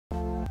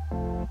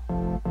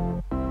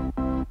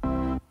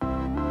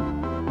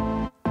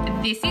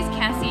This is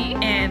Cassie.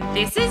 And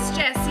this is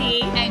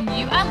Jessie. And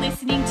you are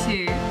listening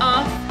to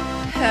Off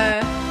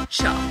Her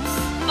Chops.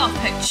 Off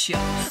Her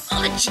Chops.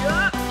 Off Her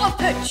Chops. Off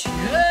Her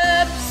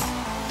Chops.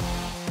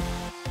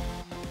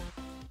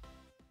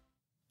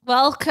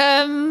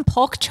 Welcome,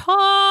 Pork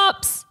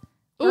Chops.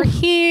 We're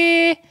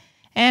here.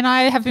 And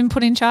I have been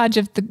put in charge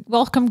of the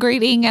welcome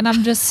greeting and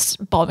I'm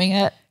just bombing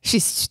it.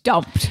 She's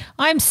stumped.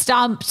 I'm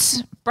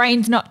stumped.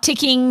 Brain's not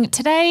ticking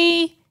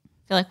today.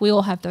 I feel like we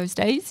all have those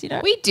days, you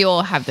know. We do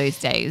all have those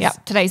days.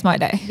 Yep, today's my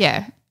day.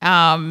 Yeah.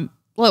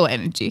 Low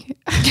energy.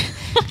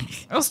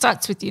 It all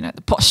starts with, you know,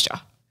 the posture.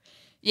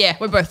 Yeah,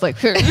 we're both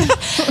like, I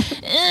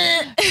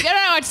don't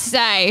know what to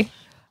say.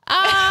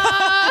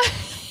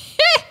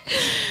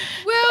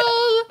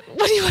 Well,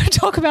 What do you want to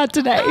talk about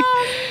today?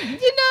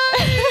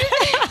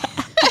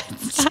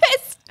 it's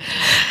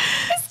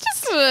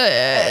just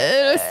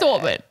an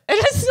assortment. An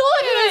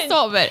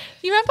Assortment.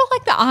 You remember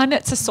like the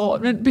Arnott's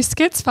assortment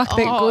biscuits? Fuck,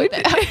 they're good.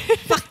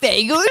 Fuck,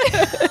 they're good.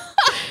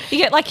 You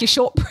get like your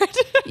shortbread.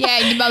 Yeah,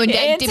 and your mum and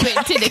dad dip it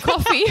into their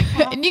coffee.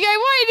 And you go,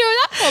 what are you doing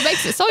that for? It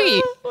makes it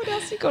soggy. What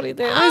else you got in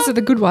there? Those are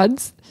the good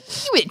ones.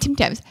 You went Tim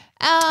Tams.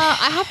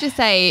 I have to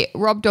say,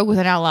 Rob Dog was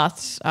in our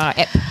last ep.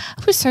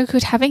 It was so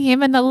good having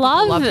him and the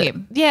love. Love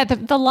him. Yeah,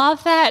 the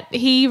love that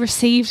he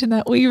received and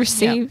that we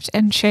received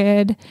and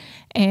shared.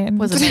 And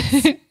Was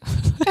it?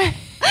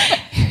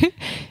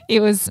 It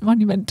was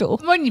monumental.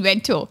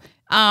 Monumental.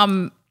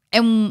 And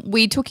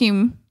we took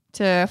him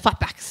to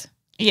Flatbacks.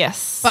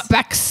 Yes.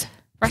 Flatbacks.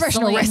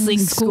 Professional wrestling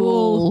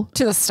school.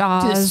 To the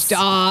stars. To the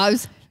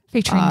stars.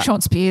 Featuring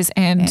Sean Spears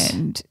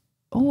and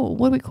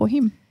what do we call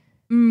him?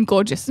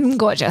 Gorgeous.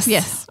 Gorgeous.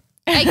 Yes.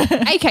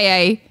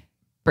 AKA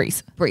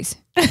Breeze. Breeze.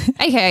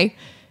 AKA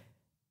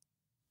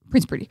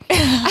Prince Pretty.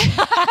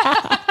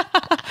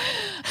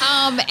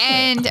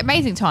 And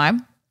amazing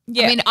time.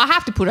 Yeah. I mean, I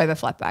have to put over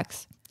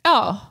Flatbacks.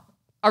 Oh.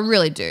 I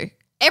really do.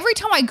 Every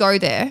time I go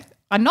there,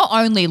 I not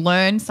only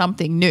learn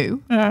something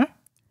new. Got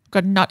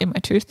a nut in my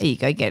tooth. There you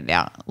go, get it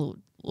out. Little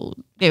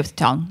there with the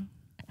tongue.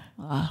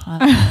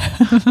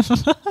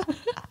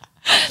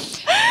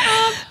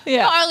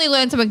 Yeah. Not only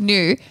learn something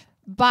new,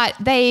 but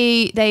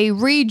they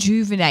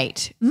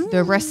rejuvenate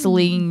the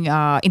wrestling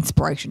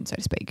inspiration, so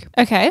to speak,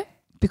 Okay.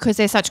 because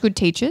they're such good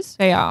teachers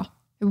They are.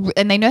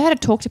 and they know how to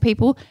talk to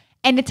people.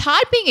 And it's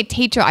hard being a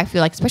teacher, I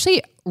feel like,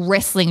 especially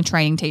wrestling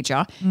training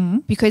teacher,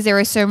 because there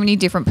are so many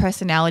different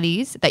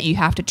personalities that you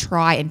have to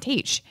try and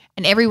teach.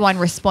 And everyone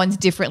responds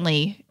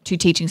differently to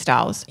teaching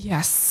styles.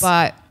 Yes.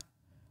 But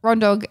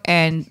Rondog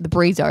and the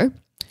Breezo,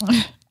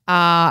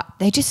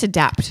 they just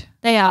adapt.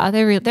 They are.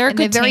 They're a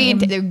good team.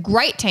 They're a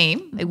great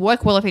team. They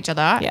work well with each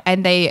other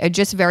and they are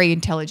just very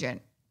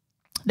intelligent.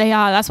 They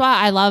are. That's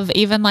why I love,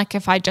 even like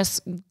if I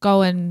just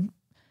go and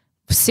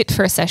sit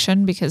for a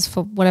session because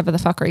for whatever the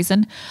fuck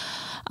reason,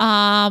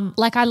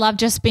 like I love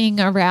just being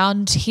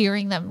around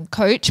hearing them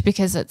coach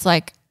because it's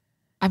like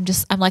I'm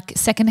like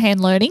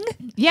secondhand learning.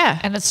 Yeah.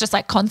 And it's just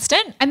like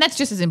constant. And that's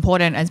just as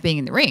important as being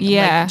in the ring.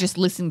 Yeah. Like just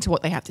listening to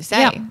what they have to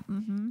say.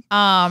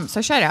 Yep.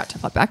 So shout out to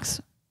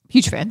Flatbacks.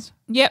 Huge fans.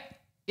 Yep.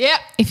 Yep.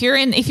 If you're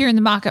in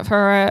the market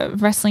for a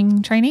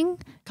wrestling training,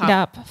 hit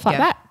up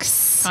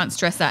Flatbacks. Can't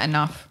stress that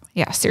enough.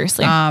 Yeah,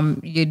 seriously.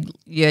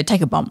 You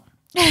take a bump.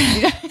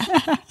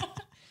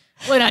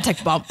 Well, don't take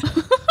a bump.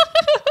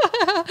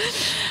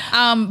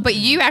 But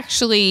you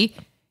actually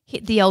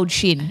hit the old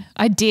shin.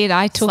 I did.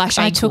 I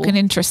took an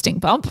interesting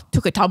bump.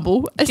 Took a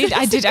tumble. I took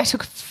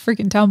a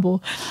freaking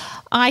tumble.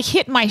 I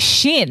hit my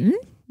shin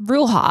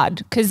real hard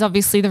because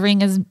obviously the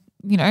ring is,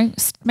 you know,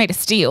 made of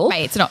steel.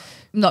 Mate, it's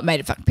not made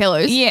of fucking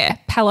pillows. Yeah,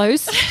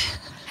 pillows.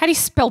 How do you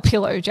spell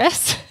pillow,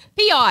 Jess?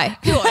 P-I.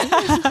 Pillow.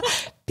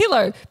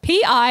 Pillow.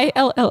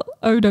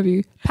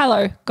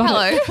 Pillow.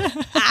 Got it.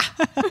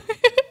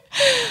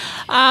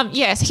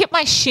 Yes, hit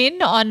my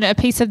shin on a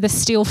piece of the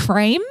steel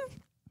frame.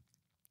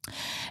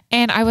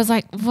 And I was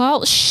like,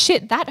 well,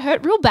 shit, that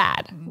hurt real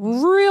bad.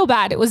 Real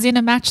bad. It was in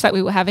a match that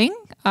we were having,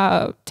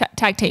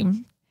 tag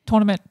team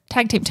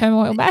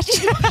turmoil match.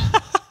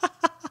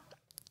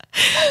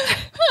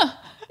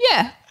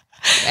 Yeah.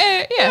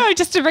 No,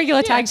 just a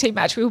regular tag team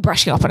match. We were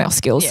brushing up on our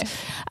skills.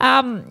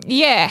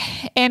 Yeah.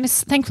 And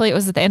thankfully it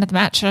was at the end of the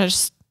match. And I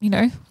just, you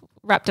know,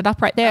 wrapped it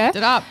up right there. Wrapped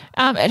it up.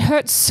 It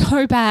hurt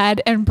so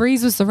bad. And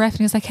Breeze was the ref and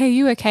he was like, hey,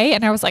 you okay?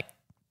 And I was like,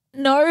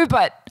 no,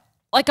 but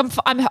like I'm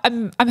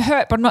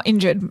hurt, but I'm not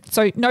injured.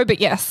 So no, but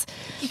yes.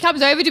 He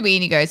comes over to me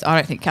and he goes, I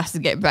don't think Cass is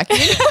getting back in.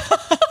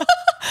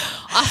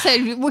 I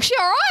said, was she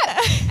all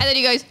right? And then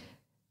he goes,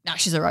 no,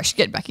 she's all right. She's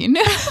getting back in.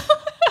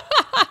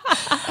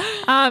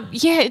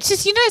 Yeah, it's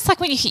just, you know, it's like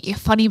when you hit your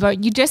funny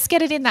bone, you just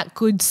get it in that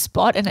good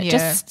spot and it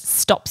just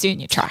stops you in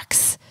your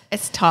tracks.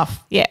 It's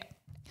tough. Yeah.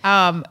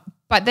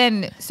 But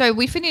then, so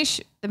we finish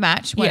the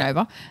match, went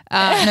over.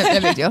 No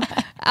big deal.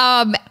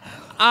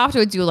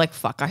 Afterwards, you were like,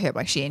 fuck, I hurt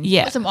my shin.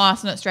 Yeah. Put some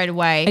ice on it straight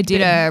away. I did.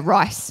 Bit of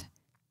rice.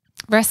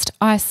 Rest,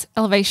 ice,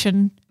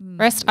 elevation.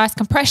 Rest, ice,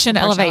 compression,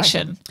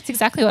 elevation. That's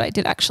exactly what I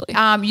did actually.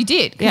 You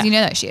did because you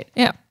know that shit.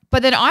 Yeah.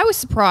 But then I was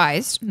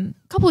surprised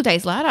couple of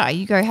days later,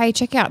 you go, hey,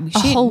 check out my A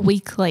shin. whole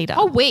week later.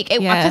 A week.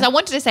 Because I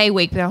wanted to say a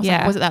week, but I was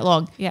like, was it that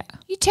long? Yeah.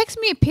 You text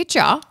me a picture.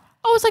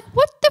 I was like,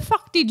 what the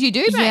fuck did you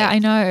do, mate? Yeah, I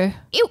know.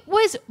 It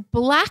was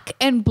black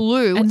and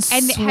blue. And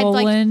it had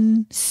like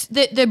swollen.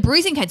 the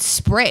bruising had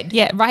spread.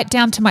 Yeah, right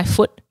down to my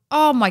foot.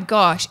 Oh my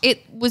gosh.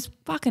 It was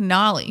fucking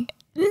gnarly.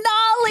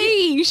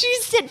 Gnarly. She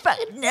said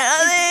fucking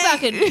gnarly.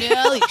 Fucking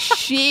gnarly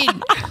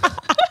shin.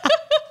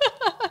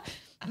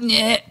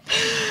 Yeah. And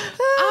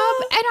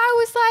I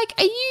was like,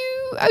 are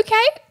you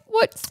okay?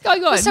 What's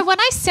going on? So when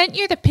I sent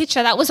you the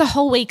picture, that was a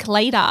whole week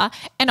later.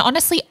 And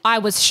honestly, I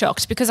was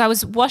shocked because I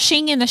was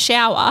washing in the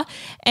shower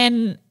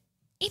and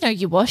you know,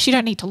 you wash, you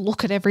don't need to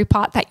look at every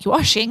part that you're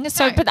washing.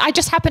 So, No. but I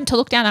just happened to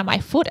look down at my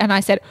foot and I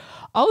said,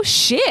 oh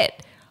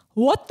shit,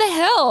 what the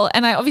hell?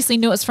 And I obviously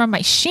knew it was from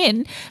my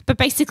shin, but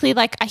basically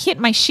like I hit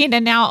my shin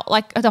and now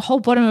like the whole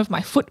bottom of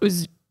my foot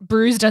was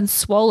bruised and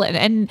swollen.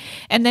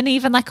 And then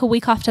even like a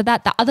week after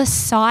that, the other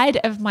side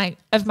of my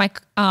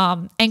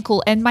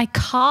ankle and my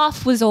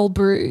calf was all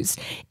bruised.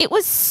 It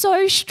was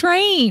so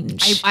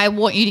strange. I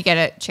want you to get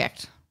it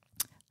checked.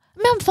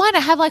 I mean, I'm fine. I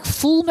have like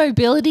full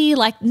mobility.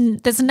 Like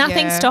there's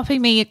nothing Yeah. stopping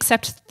me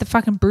except the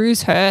fucking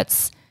bruise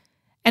hurts.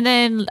 And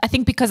then I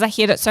think because I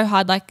hit it so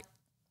hard, like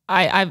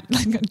I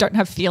don't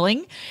have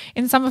feeling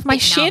in some of my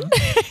shin.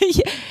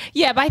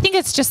 yeah, but I think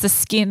it's just the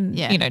skin,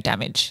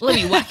 damage. Let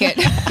me whack it.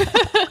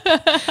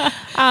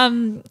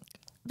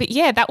 But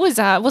yeah, that was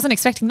wasn't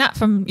expecting that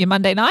from your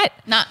Monday night.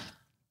 Nah.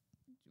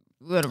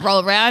 We're going to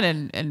roll around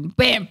and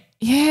bam.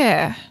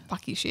 Yeah,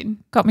 Fuck your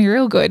shin. got me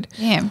real good.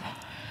 Damn.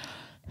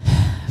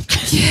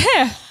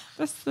 Yeah,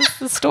 that's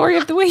the story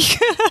of the week.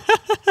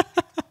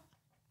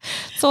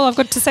 That's all I've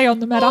got to say on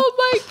the matter. Oh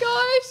my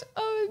gosh,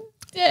 I'm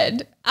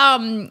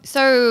dead.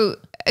 So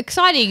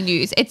exciting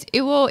news.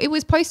 It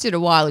was posted a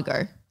while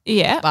ago,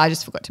 Yeah. but I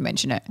just forgot to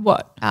mention it.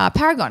 What?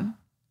 Paragon.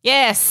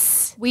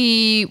 Yes.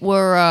 We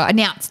were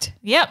announced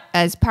Yep.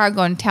 as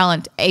Paragon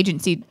Talent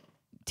Agency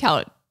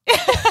Talent.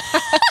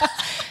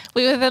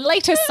 We were the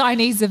latest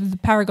signees of the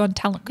Paragon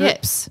Talent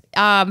Groups.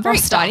 Very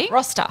exciting.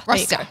 Roster. There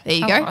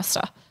you go. Talent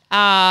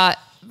Roster.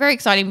 Very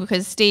exciting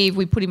because Steve,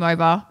 we put him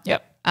over.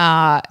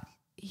 Yep.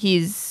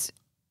 His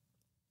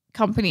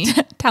company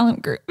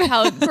Talent Group.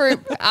 talent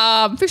group,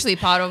 officially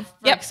part of.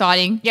 Very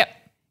exciting. Yep.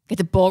 Get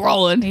the ball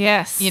rolling.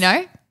 Yes. You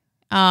know.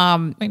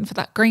 Waiting for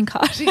that green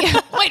card.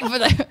 waiting for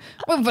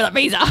the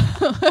visa.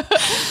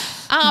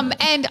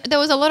 And there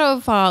was a lot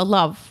of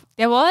love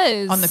There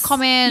was. on the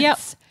comments. Yep.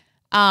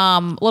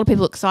 A lot of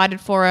people excited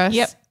for us.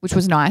 Yep. Which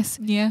was nice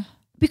Yeah.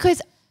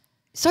 because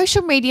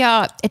social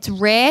media, it's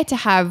rare to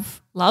have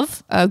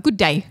Love. a good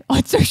day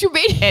on social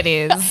media. It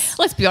is.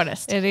 Let's be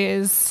honest. It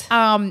is.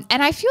 And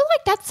I feel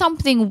like that's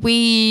something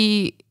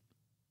we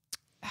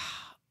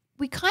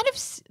kind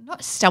of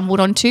not stumbled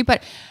onto,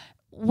 but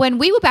when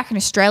we were back in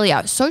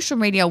Australia, social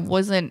media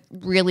wasn't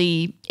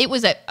really. It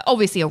was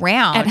obviously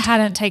around. It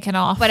hadn't taken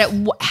off. But it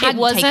hadn't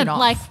wasn't taken off.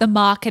 like the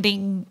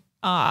marketing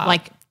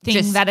thing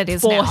just that it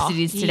is force now. it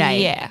is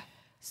today. Yeah.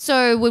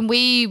 So when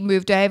we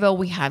moved over,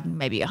 we had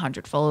maybe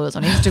 100 followers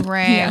on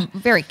Instagram. Yeah.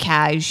 Very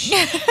cash,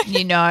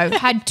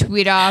 had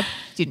Twitter,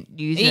 didn't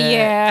use it.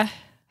 Yeah.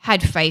 Had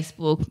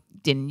Facebook,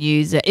 didn't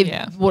use it.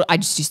 Yeah. I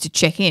just used to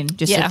check in.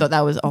 Just Yeah. thought that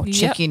was,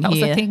 check in that was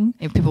here. a thing.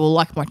 And people will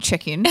like my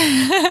check in.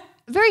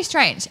 Very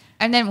strange.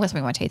 And then let's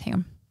make my teeth, hang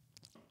on.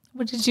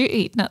 What did you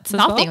eat? Nuts as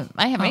Nothing. well?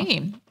 I haven't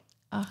eaten.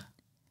 Oh,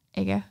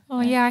 there you go.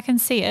 Oh, yeah, I can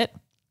see it.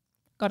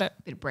 Got it.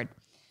 Bit of bread.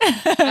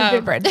 Bit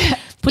of bread.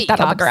 Put eat that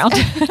on the ground.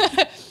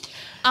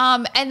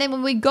 And then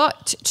when we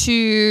got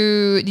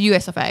to the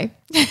US of A,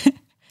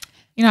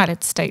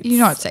 United States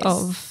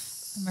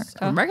of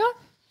America.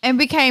 and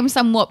became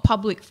somewhat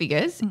public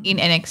figures in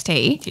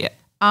NXT,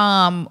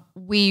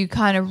 we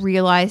kind of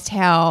realized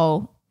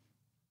how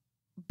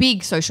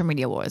big social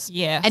media was.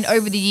 Yes. And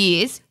over the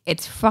years,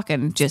 it's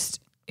fucking just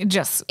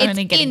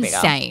only getting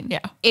insane. bigger.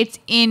 Yeah. It's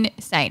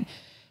insane.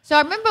 So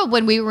I remember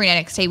when we were in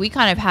NXT, we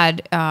kind of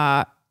had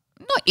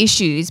not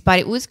issues, but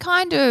it was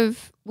kind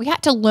of, we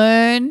had to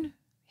learn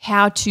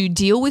how to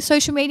deal with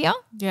social media,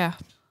 Yeah.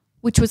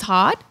 which was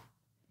hard.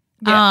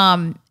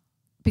 Yeah.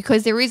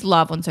 Because there is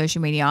love on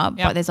social media,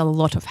 but there's a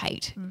lot of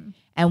hate.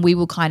 And we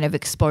were kind of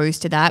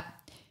exposed to that.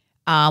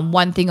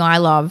 One thing I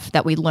love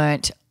that we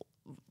learnt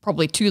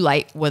probably too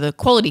late were the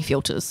quality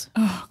filters.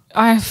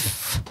 I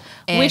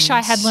wish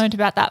I had And- learned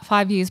about that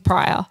 5 years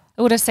prior.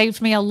 It would have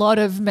saved me a lot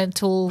of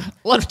mental,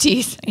 A lot of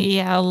tears.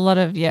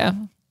 If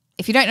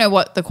If you don't know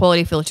what the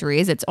quality filter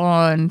is, it's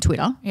on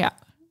Twitter. Yeah.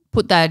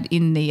 Put that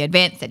in the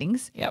advanced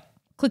settings. Yep.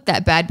 Click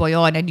that bad boy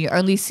on and you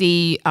only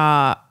see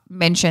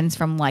mentions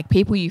from like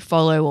people you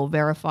follow or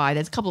verify.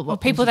 There's a couple of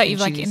options people you that can you've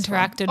like choose from.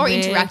 interacted or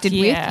with. interacted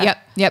Yeah. with.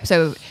 Yep.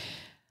 So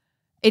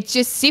it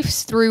just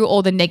sifts through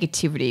all the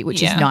negativity,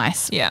 which is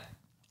nice. Yeah.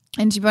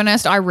 And to be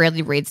honest, I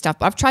rarely read stuff.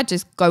 But I've tried to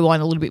just go on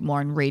a little bit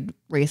more and read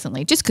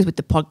recently, just because with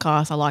the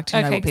podcast, I like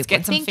to know what people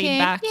get are some thinking.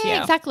 feedback.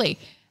 Yeah. Exactly.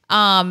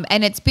 And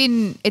it's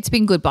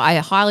been good, but I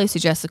highly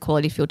suggest the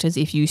quality filters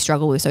if you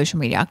struggle with social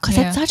media because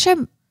it's such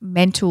a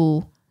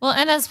mental Well,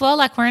 and as well,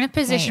 like we're in a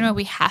position where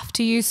we have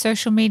to use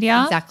social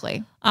media.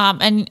 Exactly.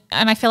 And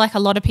I feel like a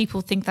lot of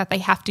people think that they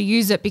have to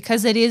use it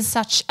because it is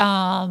such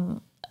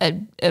a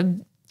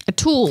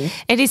tool.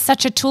 It is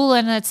such a tool,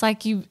 and it's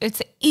like it's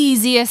the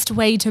easiest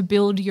way to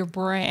build your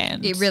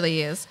brand. It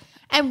really is.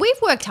 And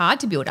we've worked hard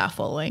to build our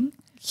following.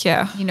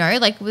 Yeah. You know,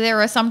 like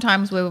there are some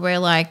times where we're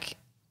like,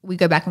 we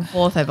go back and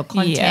forth over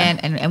content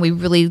and we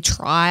really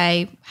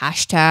try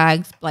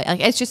hashtags. Like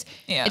it's just,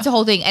 it's a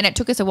whole thing. And it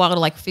took us a while to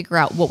like figure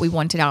out what we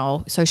wanted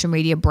our social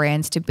media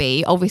brands to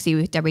be. Obviously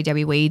with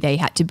WWE, they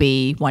had to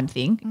be one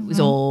thing. It was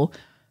all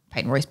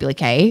Peyton Royce, Billie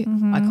Kay,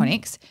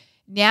 Iconics.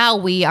 Now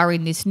we are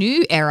in this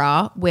new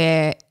era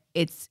where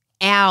it's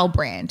our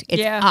brand.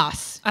 It's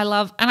us. I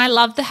love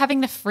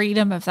having the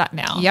freedom of that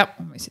now. Yep.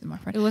 Let me see my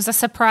friend. It was a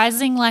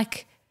surprising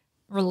like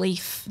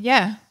relief.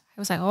 Yeah. It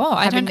was like,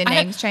 I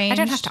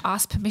don't have to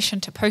ask permission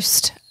to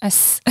post a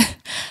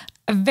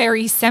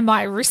very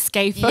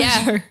semi-risque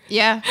photo.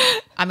 Yeah.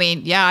 I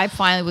mean, I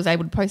finally was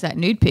able to post that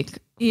nude pic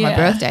for my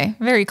birthday.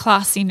 Very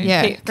classy nude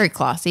pic. Very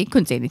classy.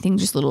 Couldn't see anything,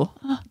 just little.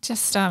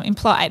 Just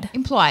implied.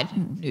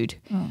 Nude.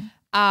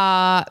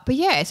 But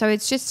yeah, so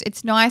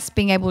it's nice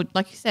being able,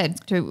 like you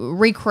said, to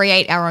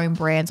recreate our own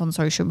brands on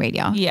social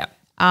media. Yeah.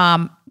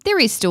 There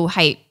is still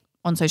hate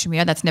on social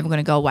media. That's never going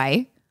to go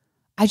away.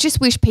 I just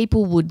wish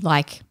people would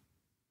like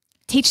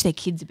teach their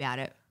kids about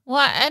it.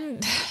 Well,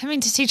 and I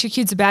mean, to teach your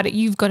kids about it,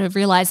 you've got to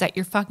realize that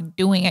you're fucking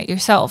doing it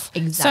yourself.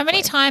 Exactly. So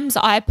many times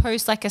I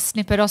post like a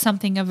snippet or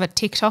something of a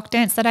TikTok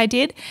dance that I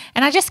did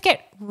and I just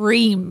get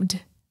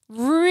reamed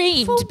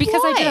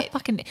because I did a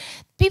fucking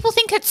 – people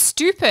think it's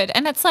stupid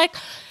and it's like,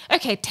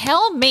 okay,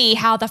 tell me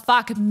how the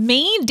fuck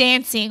me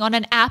dancing on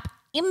an app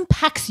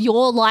impacts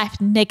your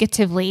life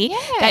negatively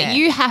that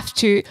you have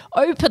to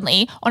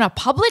openly on a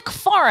public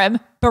forum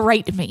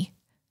berate me.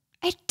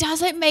 It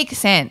doesn't make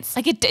sense.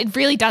 Like it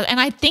really does. And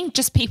I think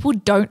just people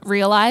don't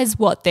realize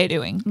what they're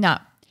doing. No.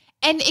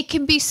 And it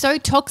can be so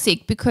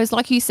toxic because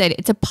like you said,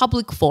 it's a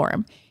public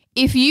forum.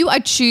 If you are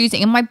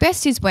choosing, and my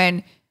best is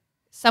when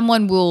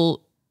someone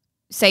will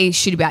say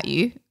shit about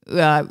you. Big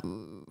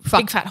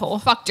fat whore.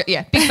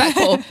 Big fat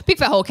whore. Big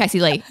fat whore,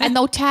 Cassie Lee. And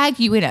they'll tag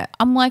you in it.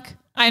 I'm like.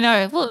 I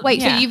know. Well,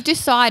 wait, so you've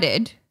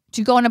decided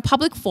to go on a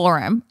public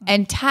forum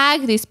and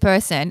tag this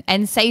person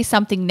and say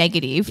something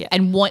negative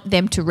and want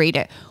them to read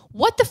it.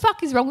 What the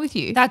fuck is wrong with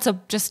you? That's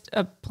just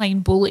a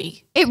plain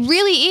bully. It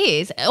really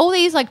is. All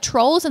these like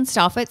trolls and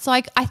stuff. It's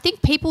like I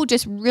think people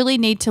just really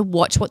need to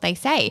watch what they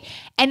say.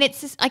 And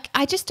it's just like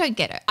I just don't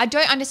get it. I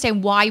don't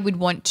understand why you would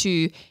want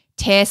to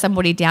tear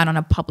somebody down on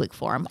a public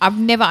forum. I've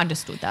never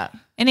understood that.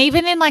 And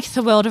even in like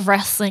the world of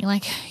wrestling,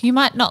 like you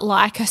might not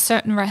like a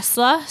certain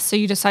wrestler, so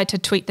you decide to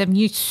tweet them,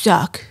 you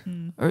suck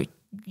or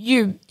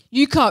you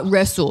can't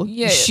wrestle.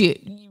 Yeah.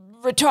 Shit.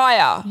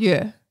 Retire.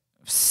 Yeah.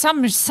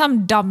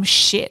 Some dumb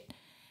shit.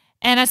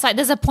 And it's like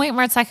there's a point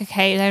where it's like,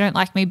 okay, they don't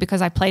like me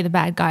because I play the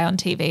bad guy on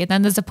TV. And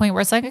then there's a point where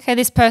it's like, okay,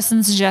 this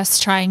person's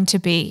just trying to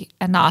be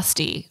a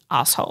nasty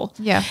asshole.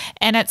 Yeah.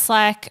 And it's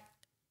like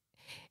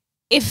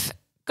if,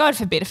 God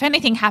forbid, if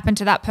anything happened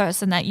to that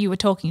person that you were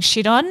talking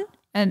shit on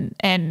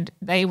and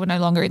they were no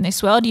longer in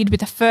this world, you'd be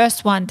the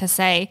first one to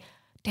say,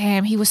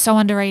 damn, he was so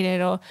underrated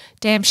or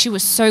damn, she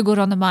was so good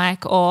on the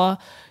mic or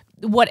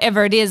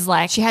whatever it is.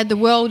 Like she had the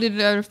world at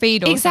her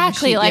feet or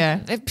exactly.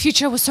 Like the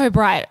future was so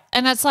bright.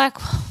 And it's like,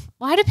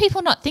 why do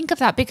people not think of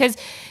that? Because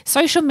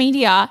social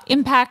media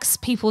impacts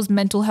people's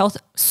mental health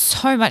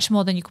so much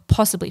more than you could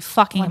possibly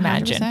fucking 100%.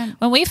 Imagine.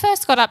 When we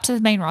first got up to the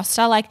main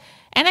roster, like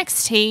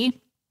NXT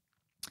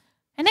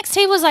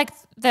was like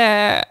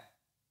the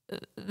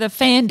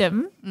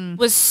fandom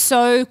was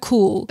so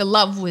cool. The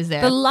love was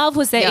there.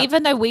 Yep.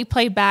 Even though we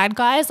played bad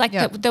guys, like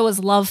there was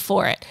love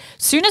for it.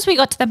 As soon as we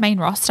got to the main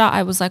roster,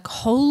 I was like,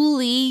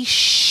 holy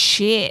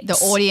shit. The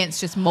audience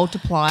just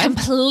multiplied.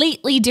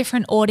 Completely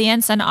different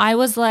audience. And I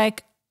was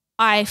like,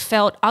 I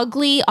felt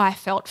ugly. I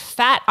felt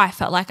fat. I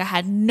felt like I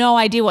had no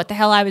idea what the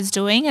hell I was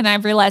doing. And I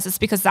realized it's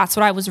because that's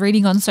what I was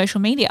reading on social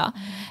media.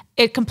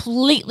 It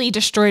completely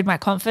destroyed my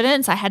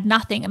confidence. I had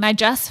nothing. And I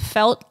just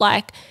felt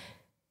like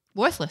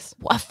worthless.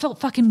 I felt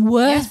fucking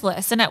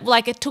worthless. And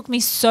it took me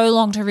so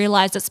long to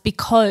realize it's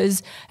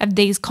because of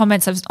these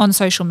comments on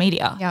social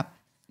media.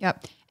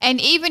 Yep.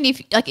 And even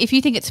if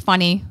you think it's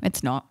funny,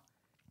 it's not.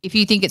 If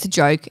you think it's a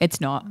joke,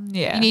 it's not.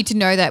 Yeah. You need to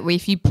know that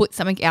if you put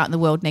something out in the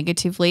world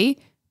negatively,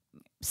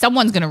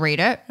 someone's going to read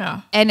it. Yeah.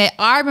 And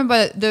I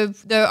remember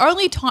the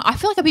only time, I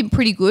feel like I've been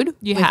pretty good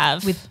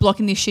with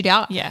blocking this shit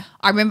out. Yeah.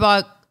 I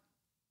remember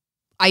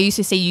I used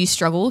to see you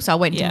struggle. So I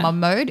went into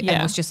mum mode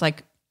and was just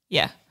like,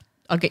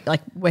 I'll get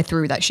we're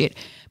through that shit.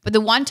 But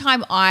the one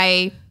time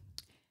I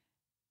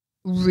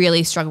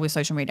really struggled with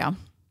social media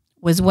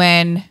was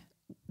when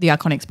the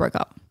Iconics broke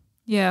up.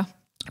 Yeah.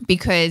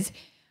 Because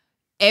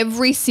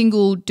every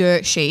single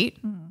dirt sheet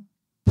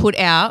put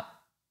out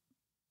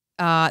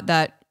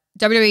that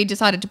WWE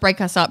decided to break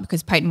us up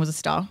because Peyton was a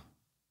star.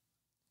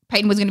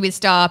 Peyton was going to be a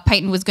star.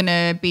 Peyton was going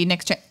to be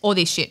next all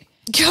this shit.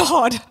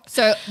 God.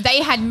 So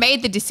they had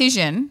made the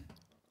decision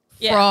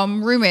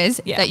from rumors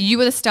that you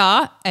were the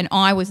star and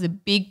I was the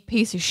big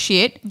piece of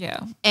shit. Yeah.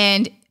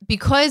 And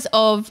because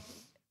of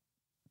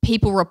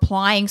people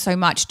replying so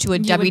much to a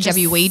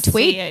WWE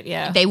tweet,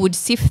 they would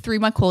sift through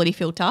my quality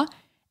filter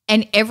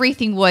and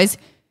everything was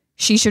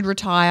she should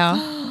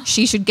retire,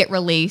 she should get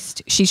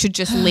released, she should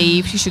just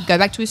leave, she should go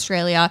back to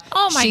Australia.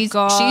 Oh my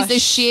gosh. She's the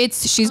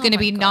shits, she's going to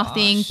be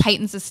nothing,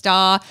 Peyton's a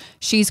star,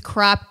 she's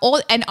crap.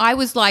 And I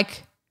was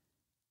like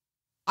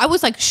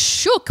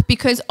shook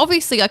because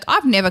obviously like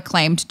I've never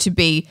claimed to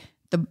be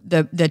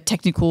the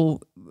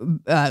technical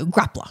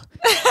grappler.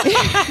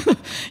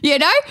 You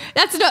know,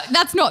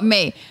 that's not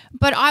me.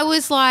 But I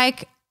was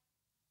like,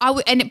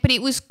 but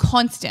it was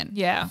constant.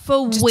 Yeah,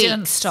 for just weeks.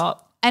 Didn't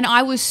stop. And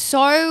I was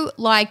so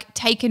like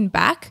taken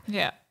back.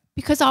 Yeah,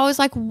 because I was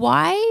like,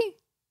 why?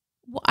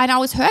 And I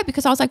was hurt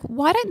because I was like,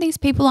 why don't these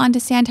people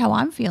understand how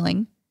I'm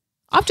feeling?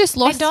 I've just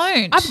lost. They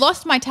don't. I've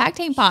lost my tag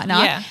team partner.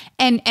 Yeah,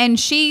 and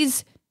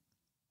she's,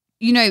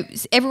 you know,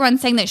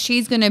 everyone's saying that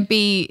she's going to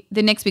be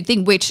the next big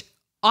thing, which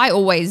I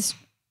always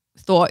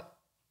thought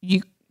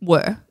you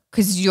were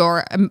because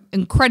you're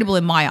incredible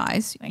in my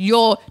eyes. Thanks.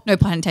 You're, no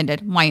pun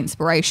intended, my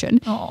inspiration.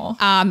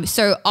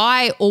 So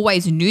I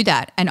always knew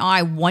that and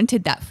I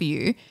wanted that for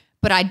you,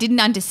 but I didn't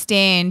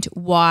understand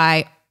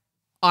why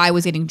I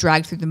was getting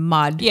dragged through the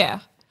mud. Yeah.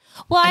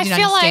 Well, I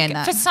feel like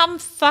that. For some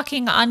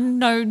fucking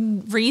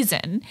unknown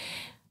reason,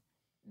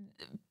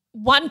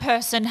 one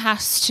person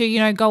has to, you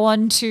know, go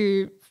on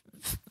to,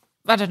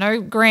 I don't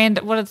know,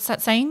 what is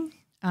that saying?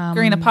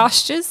 Greener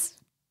pastures?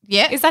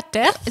 Yeah. Is that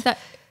death? Is that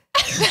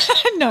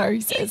no,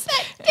 he says. Is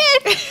that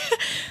death?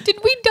 Did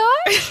we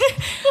die?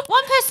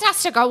 One person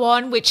has to go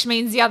on, which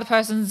means the other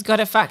person's got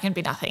to fucking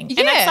be nothing. Yeah.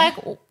 And it's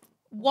like,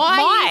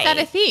 why is that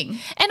a thing?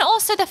 And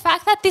also the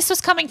fact that this was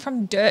coming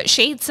from dirt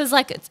sheets is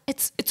like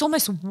it's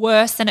almost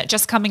worse than it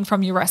just coming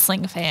from your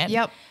wrestling fan.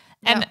 Yep.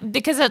 And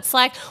because it's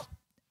like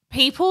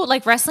people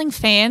like wrestling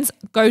fans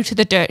go to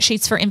the dirt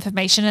sheets for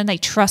information and they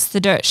trust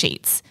the dirt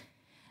sheets.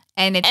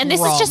 And this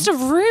wrong. is just a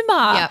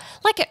rumor. Yep.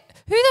 Like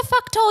who the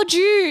fuck told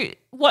you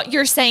what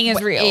you're saying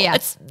is real? Yeah.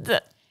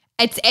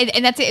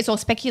 And that's it. It's all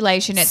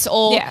speculation. It's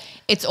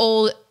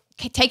all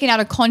taken out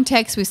of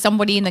context with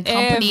somebody in the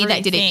company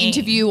that did an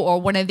interview or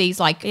one of these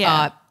like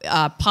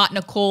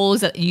partner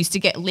calls that used to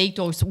get leaked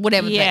or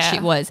whatever that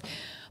shit was.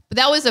 But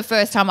that was the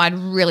first time I'd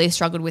really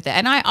struggled with it.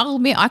 And I'll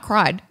admit I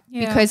cried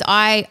because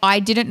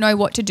I didn't know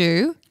what to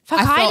do.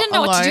 Fuck, I didn't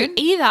know what to do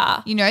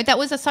either. You know, that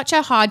was such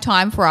a hard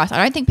time for us.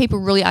 I don't think people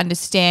really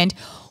understand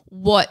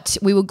what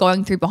we were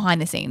going through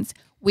behind the scenes.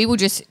 We were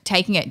just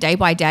taking it day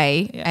by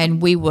day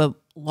and we were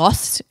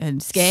lost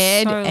and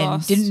scared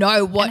and didn't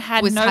know what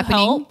was happening.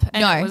 Help,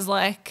 and it was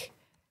like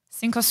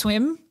sink or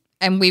swim.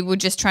 And we were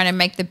just trying to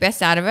make the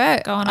best out of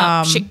it. Going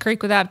up shit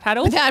creek without a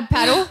paddle. Without a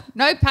paddle.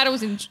 No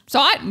paddles in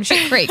sight and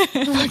shit creek.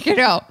 Fucking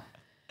hell.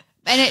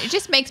 And it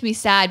just makes me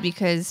sad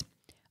because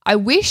I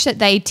wish that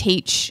they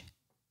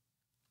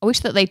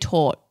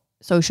taught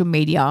social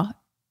media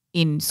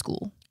in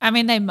school. I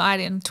mean, they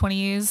might in 20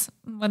 years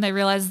when they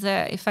realize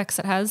the effects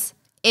it has.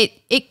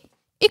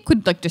 It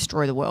could like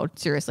destroy the world,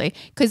 seriously.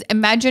 Because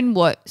imagine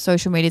what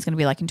social media is going to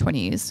be like in 20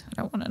 years.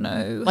 I don't want to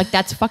know. Like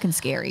that's fucking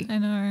scary. I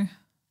know.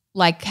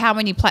 Like how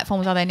many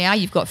platforms are there now?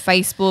 You've got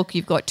Facebook,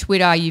 you've got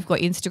Twitter, you've got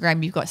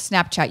Instagram, you've got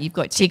Snapchat, you've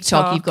got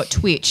TikTok, you've got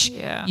Twitch,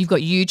 you've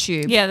got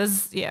YouTube. Yeah,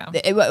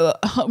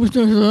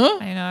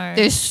 I know.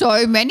 There's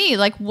so many.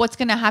 Like what's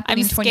going to happen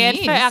in 20 years? I'm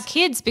scared for our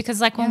kids because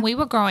like when we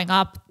were growing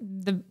up,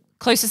 the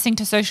closest thing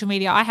to social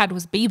media I had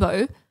was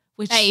Bebo,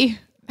 which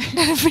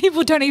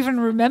people don't even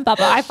remember,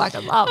 but I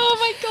fucking love. Oh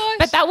my gosh.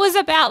 But that was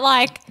about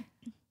like,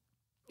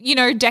 you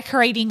know,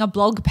 decorating a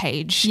blog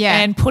page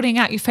and putting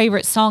out your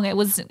favorite song.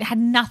 It had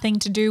nothing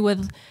to do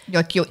with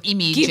like your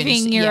image,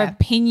 giving your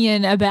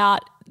opinion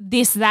about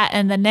this, that,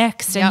 and the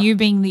next, and you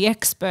being the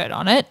expert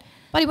on it.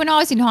 But when I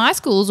was in high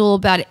school, it was all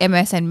about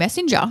MSN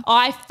Messenger.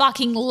 I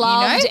fucking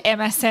loved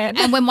MSN.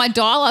 And when my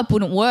dial-up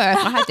wouldn't work,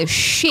 I had the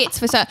shits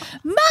for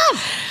Mum,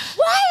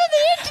 why is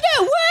the internet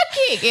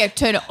working? Yeah,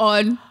 turn it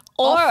on.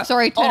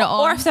 Turn it on.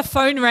 Or if the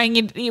phone rang,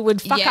 it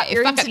would fuck up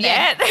your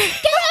internet. Get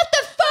out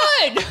the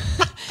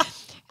phone.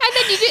 And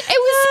then it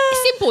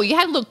was simple. You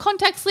had a little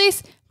contacts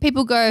list.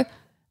 People go,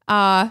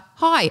 hi,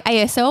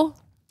 ASL.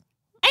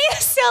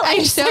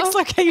 Age6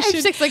 location.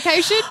 Age6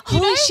 location.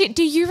 Holy shit.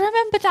 Do you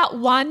remember that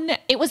one?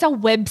 It was a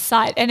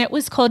website and it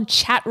was called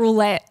Chat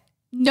Roulette.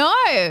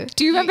 No.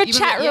 Do you remember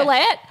Chat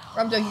Roulette?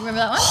 Rob, do you remember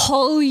that one?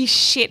 Holy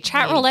shit.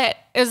 Chat Roulette.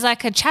 It was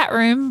like a chat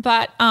room,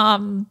 but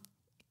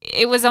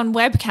it was on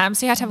webcam,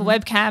 so you had to have a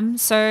webcam.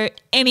 So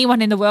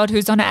anyone in the world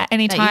who's on it at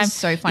any time,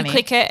 so funny. You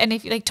click it, and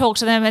if you like talk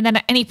to them, and then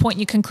at any point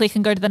you can click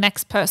and go to the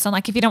next person.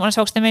 Like if you don't want to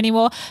talk to them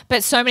anymore,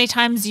 but so many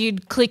times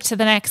you'd click to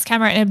the next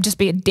camera and it'd just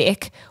be a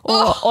dick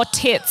or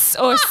tits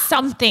or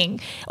something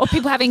or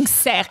people having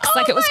sex.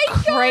 Like it was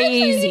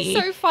crazy.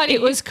 Gosh, so funny.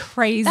 It was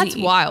crazy. That's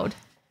wild.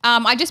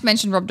 I just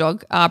mentioned Rob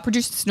Dog,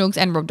 producer Snoogs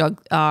and Rob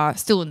Dog are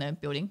still in the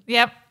building.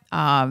 Yep.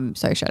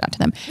 So shout out to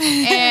them.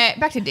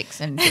 Back to dicks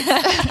and dicks.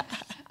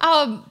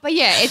 But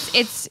yeah,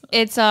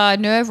 it's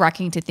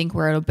nerve-wracking to think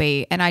where it'll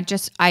be, and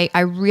I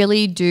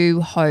really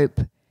do hope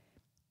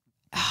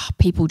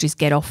people just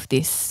get off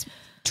this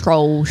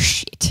troll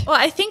shit. Well,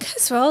 I think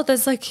as well,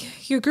 there's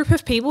like your group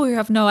of people who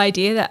have no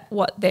idea that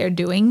what they're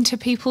doing to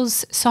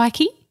people's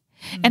psyche.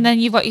 And then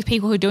you've got your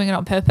people who are doing it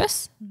on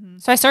purpose.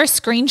 So I saw a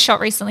screenshot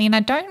recently and I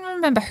don't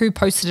remember who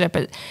posted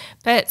it,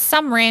 but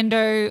some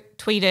rando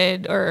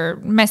tweeted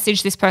or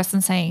messaged this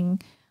person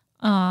saying,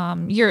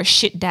 you're a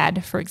shit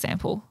dad, for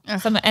example.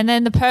 And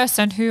then the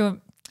person who,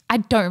 I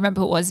don't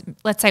remember who it was,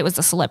 let's say it was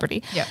a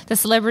celebrity. Yeah. The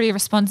celebrity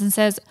responds and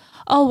says,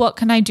 oh, what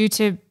can I do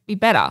to be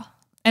better?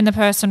 And the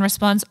person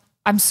responds,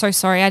 I'm so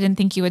sorry. I didn't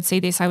think you would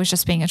see this. I was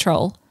just being a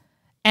troll.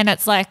 And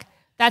it's like,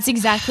 that's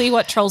exactly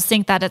what trolls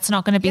think, that it's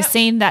not going to be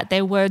seen, that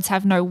their words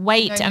have no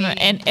weight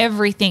and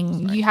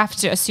everything. Right. You have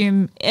to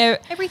assume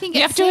everything.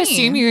 You have to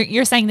assume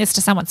you're saying this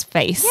to someone's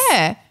face.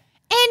 Yeah.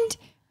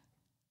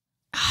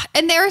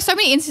 And there are so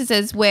many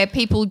instances where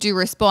people do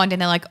respond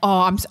and they're like,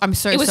 oh, I'm so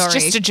sorry. It was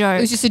just a joke.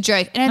 It was just a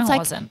joke. And it's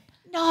like, wasn't.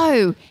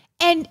 No.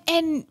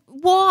 And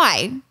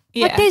why?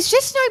 Yeah. Like there's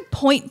just no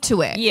point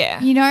to it.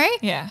 Yeah. You know?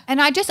 Yeah.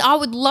 And I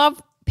would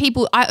love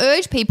people, I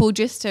urge people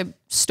just to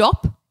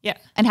stop. Yeah.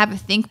 And have a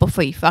think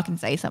before you fucking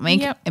say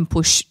something and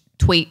push,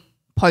 tweet,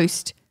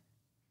 post,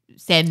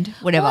 send,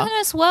 whatever. Well, and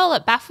as well,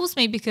 it baffles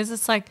me because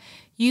it's like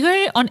you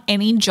go on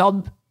any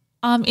job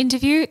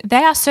interview,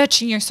 they are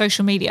searching your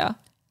social media.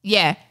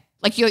 Yeah.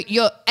 Like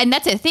you're and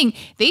that's the thing.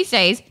 These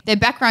days, their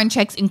background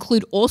checks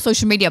include all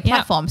social media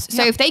platforms.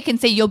 So if they can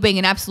see you're being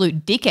an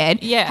absolute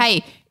dickhead,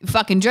 hey,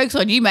 fucking joke's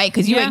on you, mate,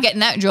 because you ain't getting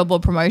that job or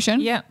promotion.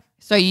 Yeah.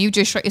 So you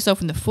just shot yourself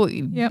in the foot,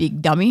 you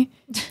big dummy.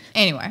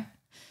 Anyway.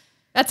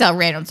 That's our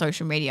rant on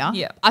social media.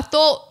 Yeah. I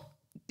thought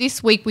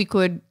this week we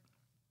could,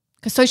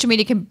 because social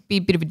media can be a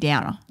bit of a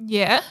downer.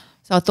 Yeah.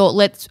 So I thought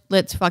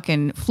let's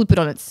fucking flip it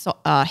on its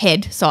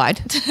head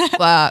side.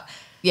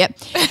 Yep.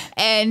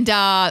 And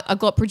I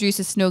got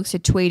producer Snoogs to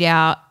tweet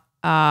out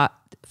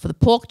for the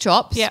pork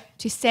chops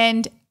to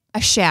send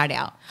a shout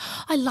out.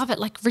 I love it,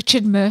 like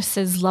Richard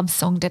Mercer's love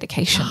song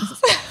dedications.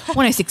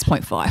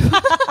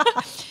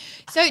 106.5.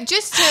 So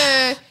just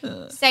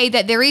to say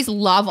that there is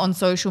love on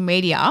social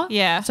media.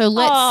 Yeah. So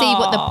let's see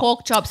what the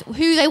pork chops,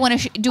 who they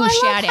want to do a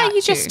shout out how you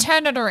to. just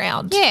turn it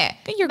around. Yeah.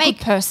 You're a good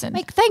person.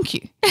 Thank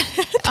you.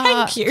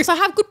 Thank you. Because I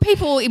have good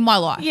people in my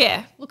life.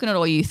 Yeah. Looking at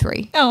all you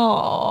three.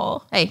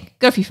 Oh. Hey,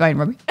 get off your phone,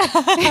 Robbie.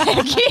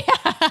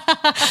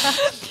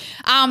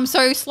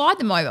 So slide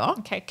them over.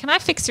 Okay. Can I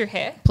fix your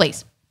hair?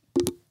 Please.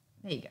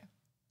 There you go.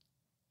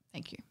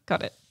 Thank you.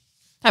 Got it.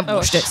 Haven't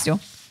washed it still.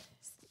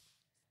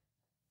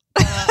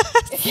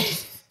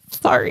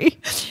 Sorry. Take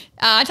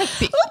a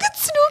pic. Look at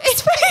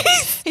Snoop's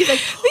face. He's like,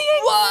 the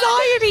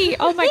anxiety.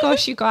 Oh my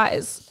gosh, you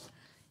guys.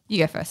 You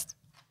go first.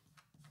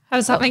 How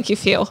does that make you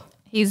feel?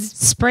 He's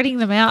spreading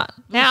them out.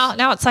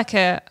 Now it's like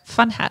a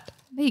fun hat.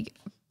 There you go.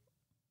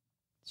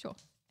 Sure.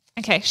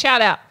 Okay,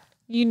 shout out.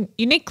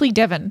 Uniquely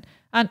Devon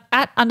at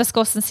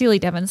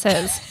 _sincerely Devon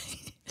says,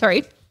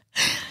 sorry.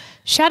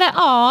 Shout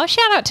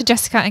out to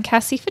Jessica and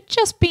Cassie for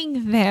just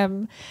being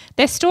them.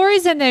 Their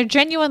stories and their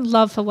genuine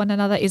love for one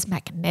another is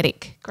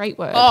magnetic. Great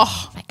word.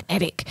 Oh,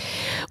 magnetic.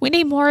 We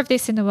need more of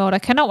this in the world. I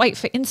cannot wait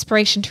for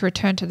inspiration to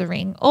return to the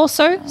ring.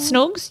 Also,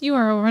 Snoogs, you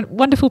are a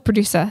wonderful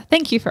producer.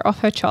 Thank you for Off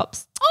Her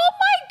Chops. Oh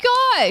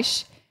my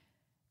gosh.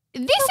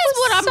 This is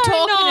what I'm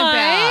talking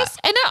about.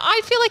 And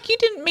I feel like you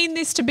didn't mean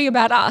this to be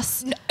about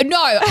us.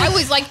 No, I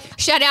was like,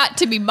 shout out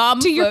to me mum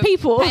to your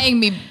people paying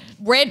me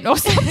rent or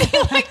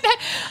something like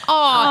that.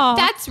 Oh,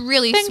 that's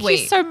really sweet. Thank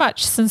you so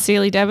much,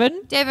 sincerely,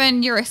 Devon.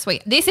 Devon, you're a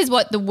sweet. This is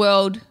what the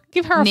world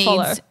give her a needs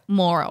follow.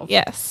 More of.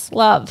 Yes,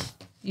 love.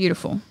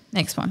 Beautiful.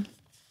 Next one.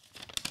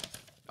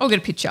 I'll get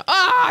a picture.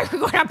 Oh, we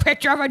got a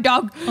picture of a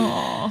dog.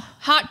 Oh,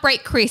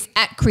 Heartbreak Chris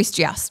at Chris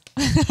Just.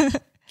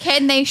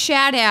 Can they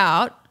shout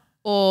out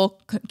or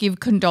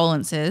give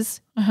condolences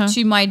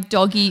to my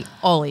doggy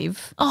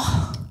Olive?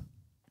 Oh.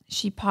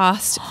 She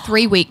passed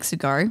 3 weeks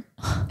ago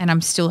and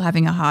I'm still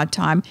having a hard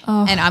time.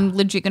 And I'm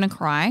legit going to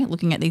cry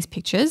looking at these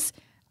pictures.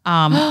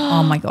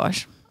 Oh, my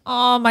gosh.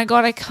 Oh, my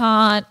God, I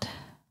can't.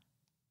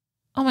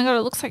 Oh, my God,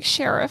 it looks like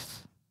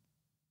Sheriff.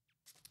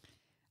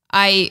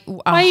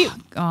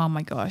 Oh,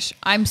 my gosh.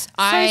 I am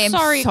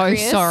sorry, so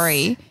Chris.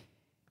 sorry.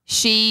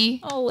 She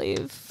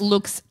Olive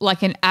looks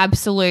like an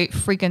absolute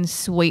freaking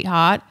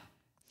sweetheart.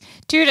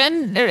 Dude,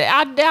 and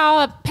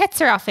our pets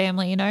are our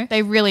family, you know.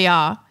 They really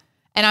are.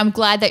 And I'm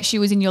glad that she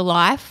was in your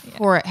life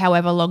for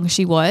however long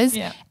she was.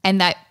 Yeah.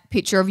 And that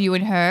picture of you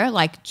and her,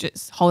 like,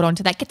 just hold on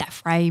to that. Get that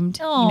framed,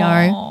 Aww. you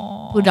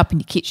know. Put it up in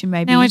your kitchen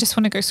maybe. Now I just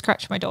want to go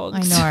scratch my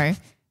dogs. I know.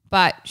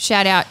 But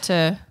shout out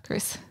to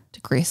Chris.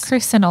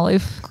 Chris And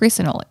Olive. Chris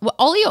and Olive. Well,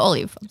 Ollie or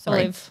Olive? I'm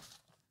sorry.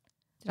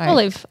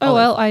 Olive.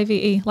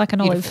 Olive, like an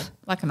Beautiful. olive.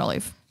 Like an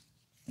olive.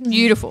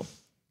 Beautiful.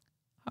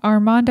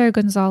 Armando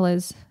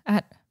Gonzalez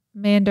at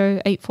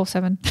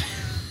Mando847.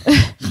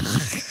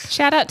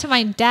 Shout out to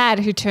my dad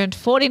who turned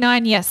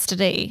 49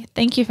 yesterday.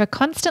 Thank you for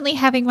constantly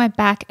having my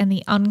back and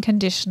the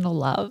unconditional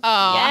love.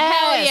 Oh, yes.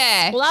 hell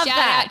yeah. Love Shout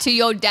that. out to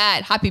your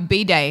dad. Happy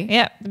B-Day.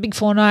 Yeah, the big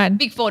 49.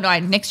 Big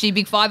 49. Next year,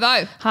 big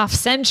 50. Half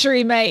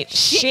century, mate.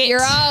 Shit.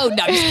 You're old.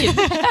 No, just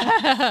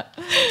kidding.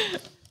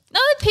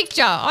 Another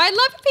picture. I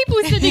love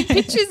people sending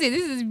pictures in.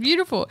 This is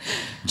beautiful.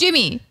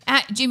 Jimmy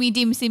at Jimmy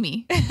Dim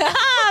Simmy.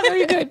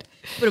 Very good.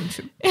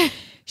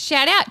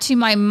 Shout out to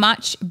my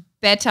much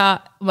better.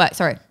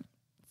 Start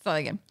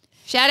again.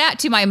 Shout out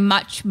to my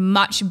much,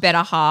 much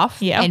better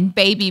half and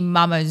baby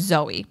mama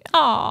Zoe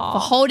for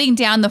holding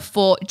down the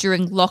fort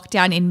during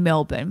lockdown in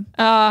Melbourne.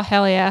 Oh,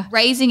 hell yeah.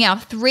 Raising our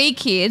 3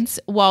 kids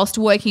whilst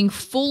working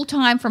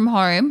full-time from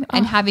home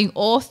and having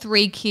all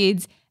 3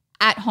 kids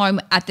at home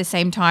at the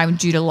same time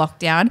due to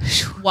lockdown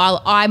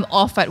while I'm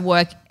off at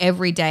work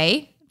every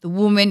day. The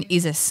woman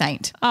is a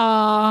saint.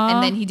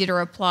 And then he did a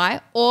reply.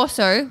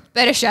 Also,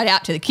 better shout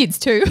out to the kids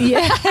too.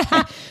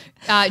 Yeah.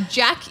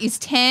 Jack is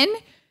 10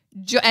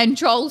 and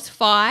Joel's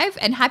 5,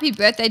 and happy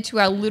birthday to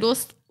our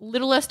littlest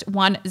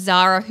one,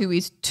 Zara, who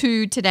is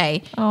 2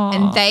 today.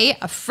 And they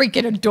are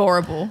freaking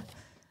adorable.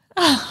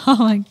 Oh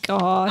my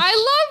God. I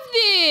love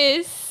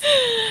this.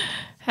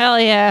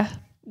 Hell yeah.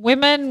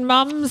 Women,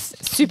 mums,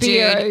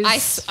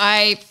 superheroes. Dude,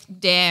 I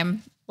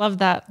damn. Love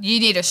that. You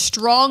need a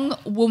strong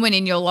woman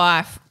in your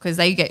life because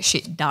they get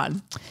shit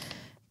done.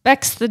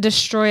 Bex the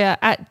Destroyer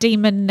at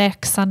Demon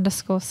Nex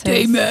 _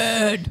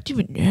 says.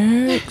 Demon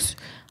Nex.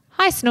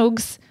 Hi,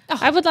 Snoogs.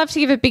 I would love to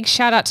give a big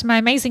shout out to my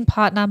amazing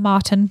partner,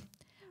 Martin.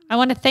 I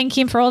want to thank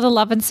him for all the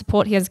love and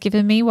support he has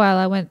given me while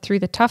I went through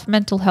the tough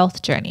mental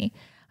health journey.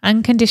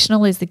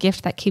 Unconditional is the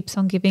gift that keeps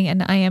on giving,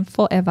 and I am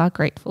forever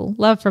grateful.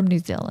 Love from New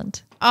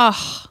Zealand.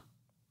 Oh,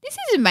 this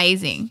is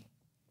amazing.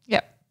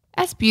 Yep.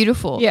 That's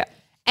beautiful. Yeah.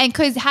 And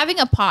because having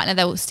a partner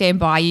that will stand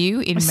by you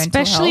in mental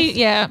health. Especially,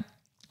 yeah,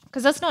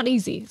 because that's not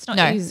easy. It's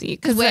not easy.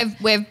 Because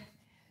we've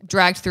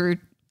dragged through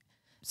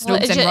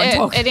Snoogs and Ron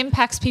Talk. It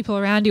impacts people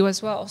around you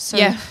as well. So,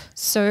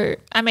 So,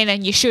 I mean,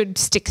 and you should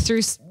stick through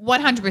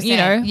 100%. You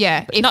know,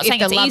 yeah. Not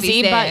saying it's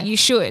easy, but you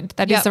should.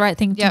 That is the right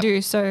thing to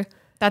do. So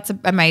that's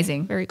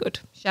amazing. Very good.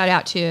 Shout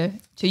out to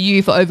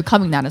you for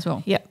overcoming that as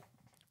well. Yep.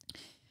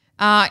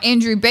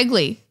 Andrew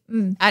Begley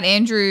at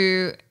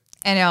Andrew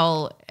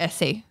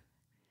NLSC.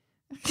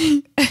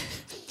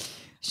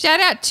 Shout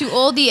out to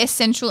all the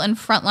essential and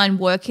frontline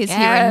workers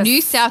here in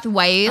New South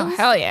Wales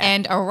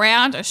and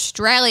around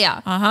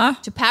Australia.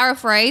 To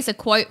paraphrase a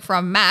quote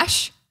from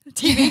MASH, the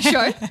TV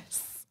show,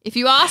 if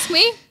you ask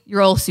me,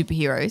 you're all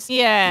superheroes.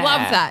 Yeah.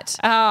 Love that.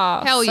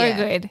 Oh, hell so yeah.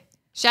 good.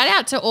 Shout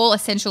out to all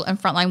essential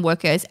and frontline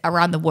workers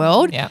around the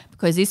world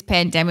because this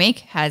pandemic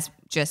has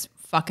just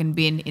fucking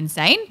been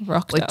insane.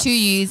 We're 2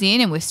 years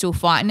in and we're still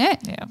fighting it.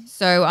 Yeah.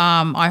 So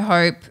I